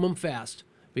groom them fast,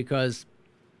 because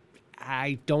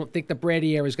I don't think the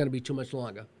Brady era is going to be too much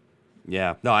longer.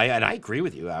 Yeah, no, I agree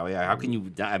with you. How can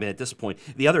you? I mean, at this point,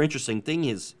 the other interesting thing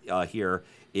is the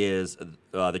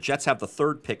Jets have the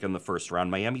 3rd pick in the first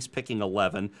round. Miami's picking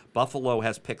 11. Buffalo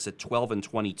has picks at 12 and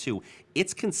 22.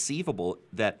 It's conceivable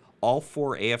that all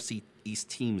 4 AFC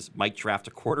East teams might draft a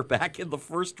quarterback in the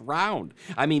first round.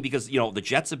 I mean, because the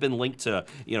Jets have been linked to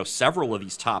several of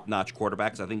these top-notch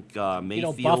quarterbacks. I think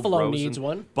Mayfield, Buffalo Rosen, needs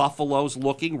one. Buffalo's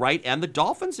looking right, and the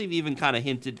Dolphins have even kind of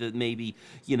hinted that maybe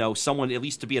someone at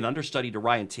least to be an understudy to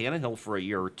Ryan Tannehill for a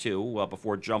year or two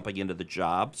before jumping into the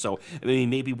job. So I mean,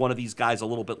 maybe one of these guys a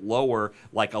little bit lower,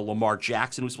 like a Lamar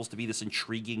Jackson, who's supposed to be this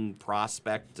intriguing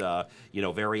prospect,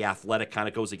 very athletic, kind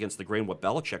of goes against the grain what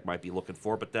Belichick might be looking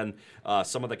for. But then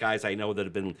some of the guys I know that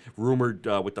have been rumored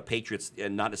with the Patriots,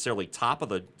 and not necessarily top of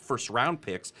the first round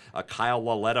picks, Kyle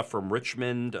Lauletta from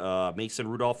Richmond, Mason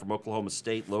Rudolph from Oklahoma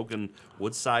State, Logan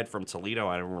Woodside from Toledo.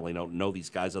 I don't really know these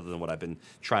guys other than what I've been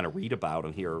trying to read about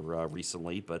them here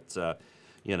recently. But,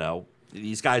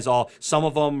 these guys some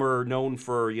of them are known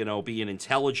for, being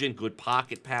intelligent, good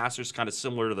pocket passers, kind of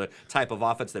similar to the type of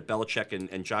offense that Belichick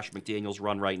and Josh McDaniels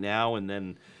run right now. And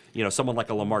then, someone like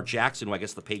a Lamar Jackson, who I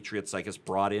guess the Patriots,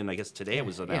 brought in, today it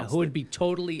was announced. Yeah, who would be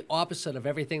totally opposite of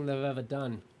everything they've ever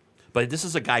done. But this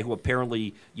is a guy who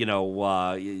apparently,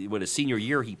 with his senior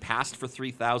year, he passed for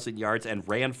 3,000 yards and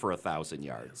ran for 1,000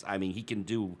 yards. I mean, he can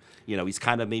do, he's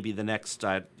kind of maybe the next,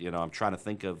 I'm trying to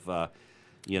think of,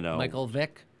 Michael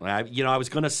Vick. I was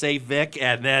going to say Vic,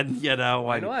 and then,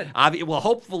 Well,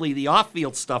 hopefully the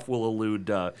off-field stuff will elude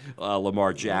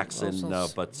Lamar Jackson.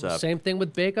 Same thing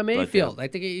with Baker Mayfield. I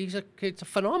think he's a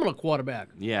phenomenal quarterback.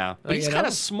 Yeah, but he's kind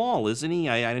of small, isn't he?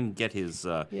 I didn't get his.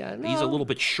 He's a little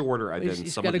bit shorter.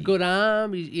 He's got a good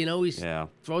arm. He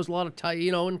throws a lot of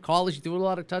in college he threw a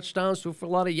lot of touchdowns, threw for a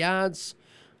lot of yards.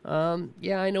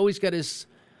 I know he's got his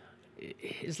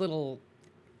little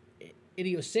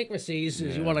idiosyncrasies,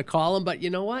 as you want to call them, but you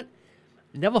know what?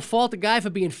 Never fault a guy for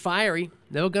being fiery.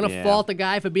 Never going to fault a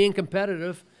guy for being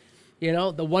competitive.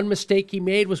 The one mistake he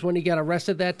made was when he got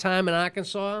arrested that time in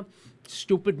Arkansas.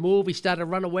 Stupid move. He started to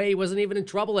run away. He wasn't even in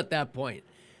trouble at that point.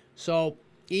 So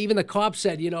even the cop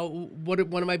said, what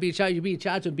am I being charged? You're being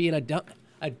charged with being a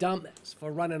dumbass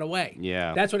for running away.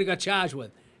 Yeah. That's what he got charged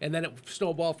with. And then it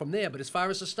snowballed from there. But as far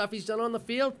as the stuff he's done on the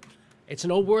field, it's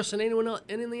no worse than anyone else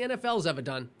in the NFL's ever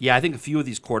done. Yeah, I think a few of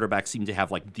these quarterbacks seem to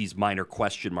have these minor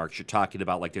question marks you're talking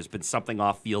about. There's been something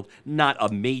off field, not a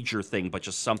major thing, but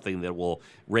just something that will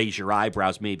raise your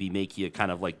eyebrows, maybe make you kind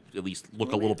of at least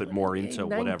look a little bit more into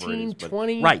 19, whatever it is. But,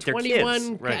 20, right, they're 21.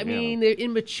 kids. Right, they're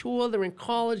immature. They're in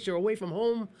college. They're away from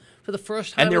home for the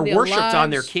first time. And they're in their worshipped lives.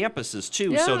 on their campuses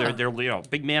too. Yeah. So they're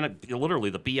big man, literally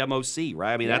the BMOC,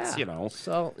 right? I mean, that's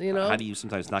So how do you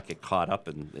sometimes not get caught up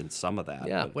in some of that?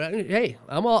 Yeah. Well, hey,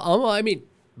 I'm all. I mean,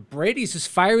 Brady's as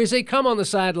fiery as they come on the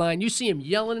sideline. You see him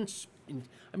yelling.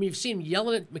 You've seen him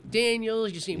yelling at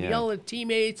McDaniels. You see him yelling at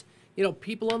teammates.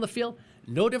 People on the field.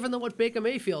 No different than what Baker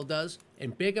Mayfield does.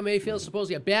 And Baker Mayfield's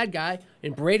supposedly a bad guy,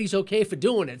 and Brady's okay for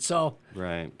doing it. So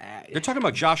right. They're talking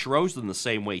about Josh Rosen the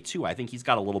same way, too. I think he's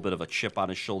got a little bit of a chip on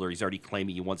his shoulder. He's already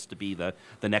claiming he wants to be the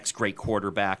next great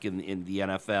quarterback in the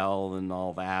NFL and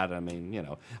all that. I mean,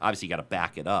 obviously you got to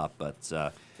back it up, but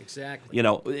exactly.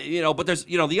 But there's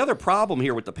the other problem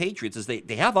here with the Patriots is they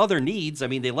have other needs. I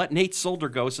mean, they let Nate Solder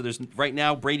go, so there's right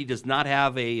now Brady does not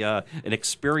have an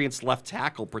experienced left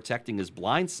tackle protecting his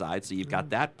blind side, so you've got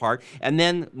that part. And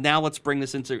then now let's bring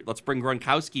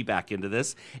Gronkowski back into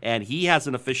this, and he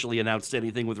hasn't officially announced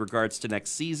anything with regards to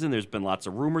next season. There's been lots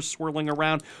of rumors swirling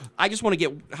around. I just want to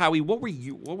get Howie, what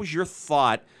was your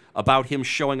thought about him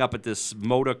showing up at this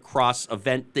motocross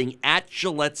event thing at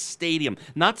Gillette Stadium?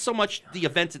 Not so much the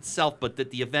event itself, but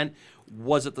that the event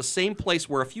was at the same place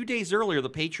where a few days earlier the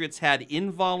Patriots had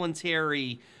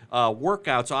involuntary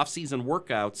workouts, off-season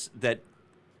workouts that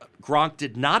Gronk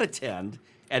did not attend,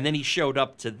 and then he showed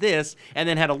up to this and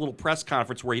then had a little press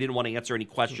conference where he didn't want to answer any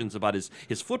questions about his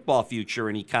football future,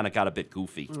 and he kind of got a bit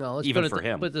goofy, No, let's even put for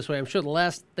him. Put it this way: I'm sure the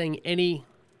last thing any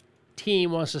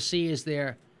team wants to see is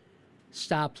their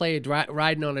star player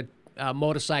riding on a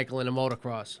motorcycle in a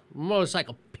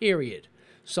motorcycle. Period.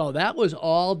 So that was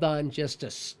all done just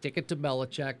to stick it to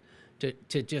Belichick,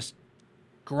 to just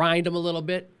grind him a little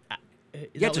bit.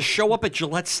 You had to show up at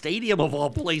Gillette Stadium of all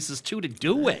places too to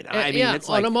do it. I mean, yeah, it's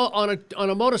like on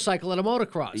a motorcycle at a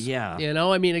motocross. Yeah. You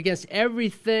know, I mean, against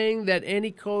everything that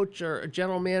any coach or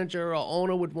general manager or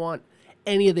owner would want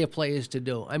any of their players to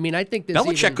do. I mean, I think there's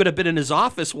Belichick could have been in his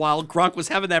office while Gronk was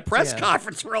having that press Yeah.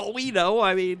 conference for all we know.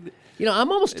 I mean, You know,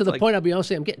 I'm almost to the like- point, I'll be honest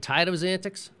with you, I'm getting tired of his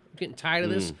antics. I'm getting tired of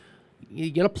this.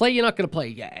 You're going to play, you're not going to play.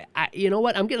 You know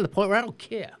what? I'm getting to the point where I don't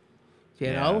care. You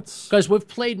Yeah, know? it's- Because we've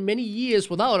played many years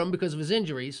without him because of his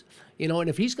injuries. You know, and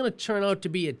if he's going to turn out to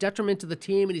be a detriment to the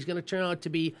team and he's going to turn out to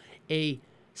be a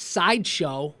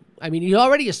sideshow, I mean, he's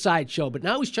already a sideshow, but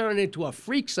now he's turning into a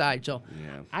freak sideshow.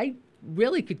 Yeah. I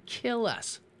really could kill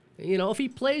us. You know, if he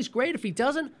plays, great. If he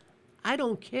doesn't, I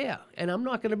don't care. And I'm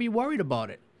not going to be worried about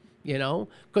it. You know,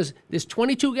 because there's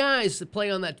 22 guys that play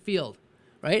on that field,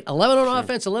 right? 11 on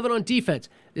offense, 11 on defense.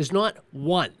 There's not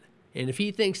one. And if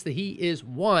he thinks that he is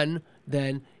one,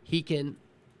 then he can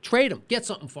trade him, get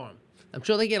something for him. I'm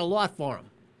sure they get a lot for him.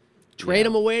 Trade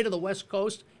him away to the West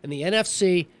Coast and the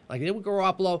NFC, like they did with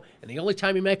Garoppolo, and the only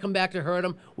time he may come back to hurt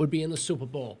him would be in the Super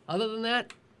Bowl. Other than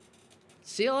that,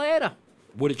 see you later.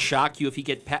 would it shock you if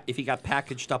he got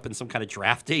packaged up in some kind of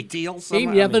draft day deal? You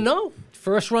somehow? never I mean, know.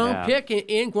 First round Yeah. pick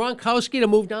and Gronkowski to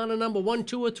move down to number 1,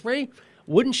 2, or 3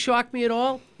 wouldn't shock me at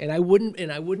all, and I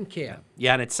wouldn't care.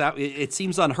 Yeah, and it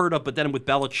seems unheard of, but then with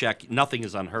Belichick, nothing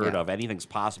is unheard Yeah. of. Anything's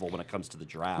possible when it comes to the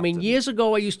draft. I mean, And- years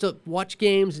ago, I used to watch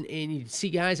games, and you'd see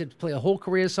guys that play a whole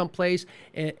career someplace,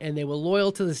 and they were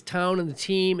loyal to this town and the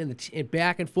team and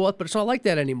back and forth, but it's not like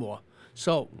that anymore.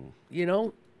 So, you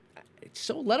know,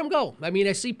 so let them go. I mean,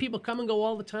 I see people come and go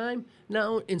all the time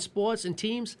now in sports and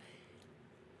teams.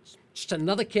 Just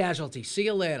another casualty. See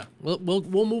you later. We'll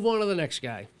move on to the next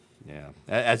guy. Yeah,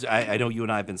 as I know you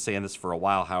and I have been saying this for a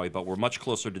while, Howie, but we're much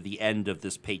closer to the end of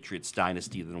this Patriots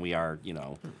dynasty than we are,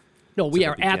 No, we the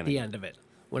are at the beginning. end of it.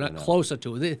 We're not closer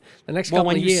to it. The next Well, couple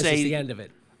when of you years say- is the end of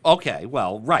it. Okay,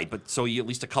 well, right, but so you at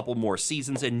least a couple more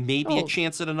seasons and maybe a Oh.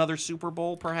 chance at another Super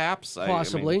Bowl, perhaps.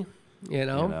 Possibly, I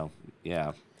mean,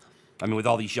 yeah. I mean, with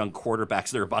all these young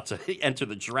quarterbacks that are about to enter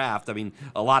the draft, I mean,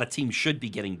 a lot of teams should be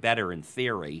getting better in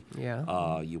theory.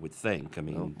 Yeah. You would think. I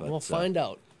mean, but We'll find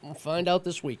out. We'll find out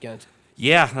this weekend.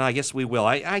 yeah, I guess we will.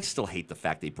 I still hate the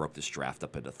fact they broke this draft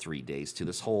up into 3 days too.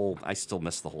 I still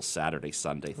miss the whole Saturday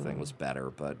Sunday thing was better,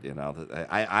 but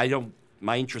I don't.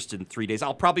 My interest in 3 days.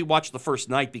 I'll probably watch the first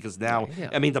night because now, Yeah.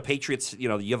 I mean, the Patriots. You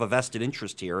have a vested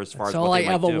interest here as far That's as all what I they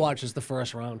might ever do. watch is the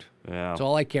first round. Yeah. That's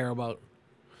all I care about.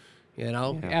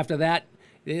 After that,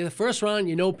 the first round,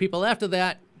 people. After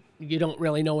that, you don't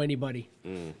really know anybody.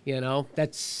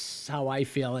 That's how I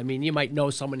feel. I mean, you might know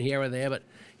someone here or there, but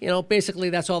basically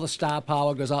that's all the star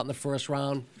power goes out in the first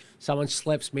round. Someone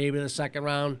slips maybe in the second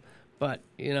round, but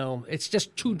it's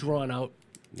just too drawn out.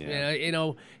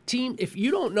 Yeah. Team. If you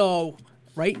don't know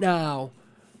right now,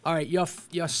 all right, you're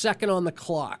second on the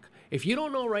clock. If you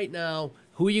don't know right now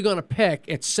who you're going to pick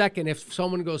at second if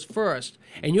someone goes first,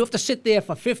 and you have to sit there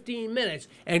for 15 minutes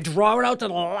and draw it out to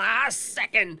the last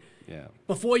second Yeah.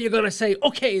 before you're going to say,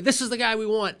 okay, this is the guy we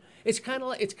want. It's kind of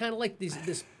like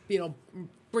this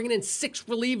bringing in 6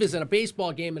 relievers in a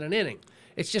baseball game in an inning.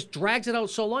 It just drags it out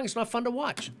so long. It's not fun to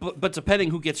watch. But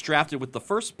depending who gets drafted with the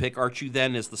first pick, aren't you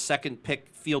then as the second pick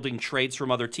fielding trades from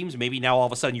other teams? Maybe now all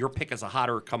of a sudden your pick is a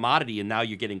hotter commodity, and now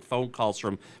you're getting phone calls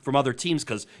from other teams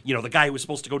because the guy who was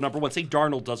supposed to go number 1, say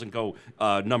Darnold doesn't go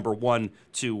number 1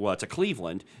 to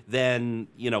Cleveland, then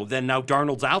now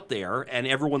Darnold's out there, and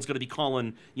everyone's going to be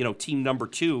calling team number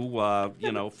 2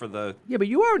 for the. Yeah, but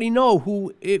you already know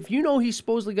who. If you know he's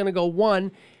supposedly going to go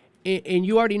 1, and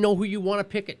you already know who you want to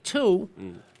pick at 2,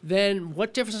 then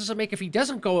what difference does it make if he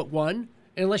doesn't go at 1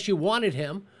 unless you wanted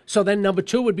him? So then number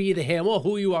 2 would be either him or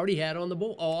who you already had on the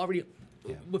board, or already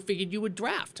we figured you would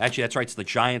draft. Actually, that's right. It's the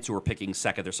Giants who are picking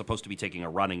second. They're supposed to be taking a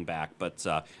running back, but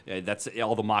that's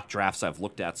all the mock drafts I've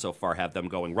looked at so far have them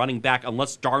going running back,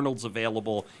 unless Darnold's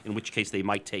available, in which case they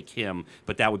might take him.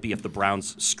 But that would be if the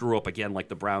Browns screw up again, like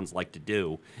the Browns like to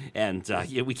do. And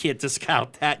we can't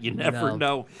discount that. You never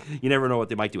know. You never know what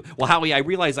they might do. Well, Howie, I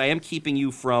realize I am keeping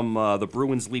you from the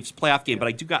Bruins-Leafs playoff game, but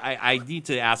I need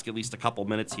to ask at least a couple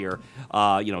minutes here.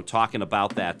 Talking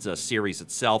about that series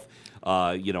itself.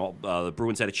 The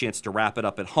Bruins had a chance to wrap it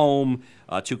up at home.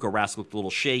 Tuukka Rask looked a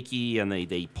little shaky, and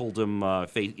they pulled him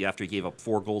after he gave up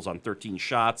 4 goals on 13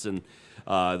 shots. And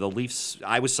the Leafs,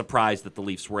 I was surprised that the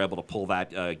Leafs were able to pull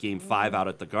that Game 5 out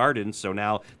at the Garden. So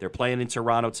now they're playing in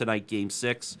Toronto tonight, Game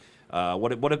 6.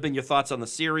 What have been your thoughts on the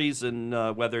series, and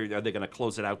whether are they going to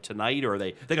close it out tonight, or are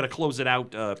they going to close it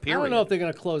out, period? I don't know if they're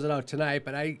going to close it out tonight,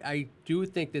 but I do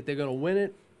think that they're going to win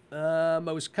it. I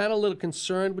was kind of a little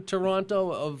concerned with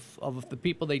Toronto of the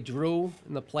people they drew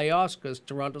in the playoffs, because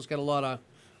Toronto's got a lot of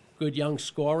good young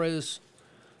scorers.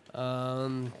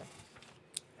 But,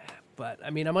 I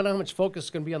mean, I wonder how much focus is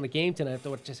going to be on the game tonight after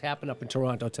what just happened up in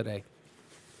Toronto today.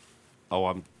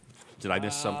 Oh, did I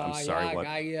miss something? I'm sorry. Yeah, what?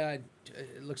 Guy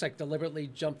it looks like deliberately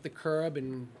jumped the curb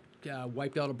and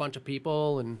wiped out a bunch of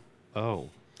people. And Oh.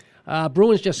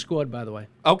 Bruins just scored, by the way.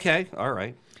 Okay. All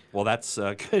right. Well, that's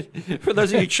good. For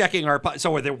those of you checking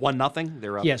so are they 1-0?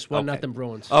 They're up. Yes, 1-0 okay.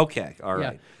 Bruins. Okay. All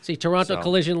right. Yeah. See, Toronto So-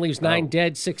 collision leaves 9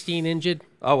 dead, 16 injured.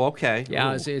 Oh, okay.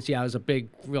 Yeah, Ooh. it was a big,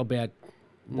 real bad.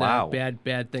 Wow.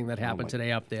 Bad thing that happened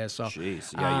today up there. So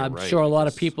Jeez. Yeah, you're I'm right. sure a lot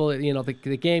of Just- people,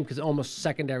 the game is almost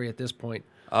secondary at this point.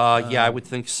 Yeah, I would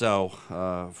think so,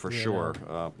 for sure.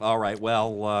 All right.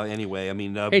 Well, anyway, I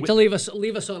mean, Hate to leave us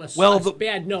on a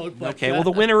bad note. But, okay. Well,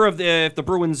 the winner of if the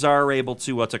Bruins are able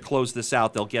to close this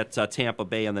out, they'll get Tampa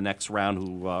Bay in the next round,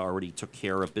 who already took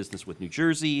care of business with New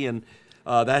Jersey, and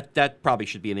that probably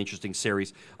should be an interesting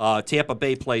series. Tampa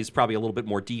Bay plays probably a little bit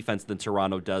more defense than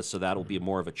Toronto does, so that'll be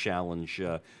more of a challenge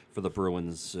for the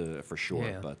Bruins for sure.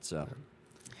 Yeah. But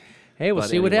hey, we'll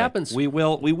see what anyway, happens. We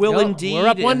will indeed. We're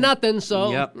up 1-0.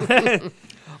 So Yep.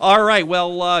 All right.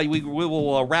 Well, we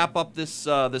will wrap up this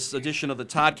edition of the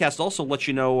Toddcast. Also, let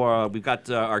you know we've got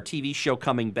our TV show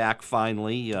coming back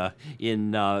finally.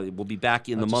 We'll be back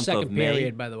in the month of second May.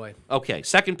 period, by the way. Okay,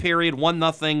 second period,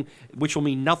 1-0, which will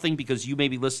mean nothing because you may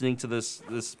be listening to this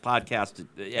podcast at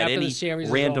After any the series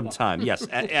is random over. time. Yes,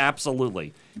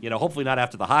 absolutely. Hopefully not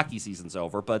after the hockey season's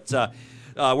over, but.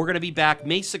 We're going to be back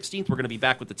May 16th. We're going to be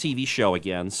back with the TV show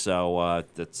again. So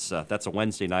that's a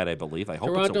Wednesday night, I believe. I hope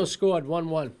Toronto it's scored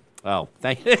 1-1. Oh,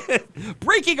 thank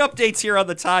breaking updates here on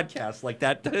the Toddcast, like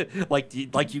that,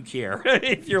 like you care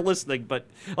if you're listening. But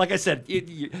like I said,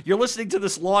 you're listening to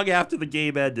this long after the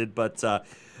game ended. But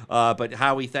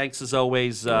Howie, thanks as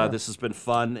always. This has been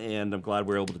fun, and I'm glad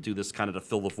we're able to do this kind of to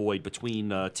fill the void between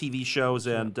TV shows.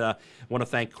 And want to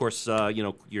thank, of course,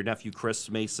 your nephew Chris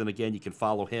Mason again. You can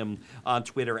follow him on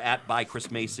Twitter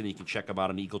 @byChrisMason. You can check him out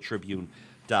on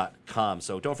EagleTribune.com.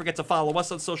 So don't forget to follow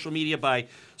us on social media by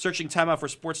searching Time Out for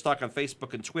Sports Talk on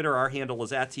Facebook and Twitter. Our handle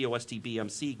is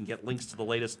 @TOSTBMC. You can get links to the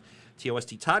latest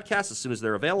TOST Toddcasts as soon as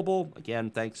they're available. Again,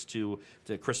 thanks to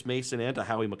Chris Mason and to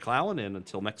Howie McClellan. And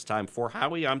until next time, for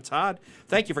Howie, I'm Todd.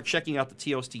 Thank you for checking out the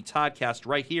TOST Toddcast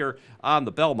right here on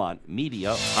the Belmont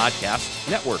Media Podcast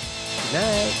Network. Good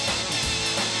night.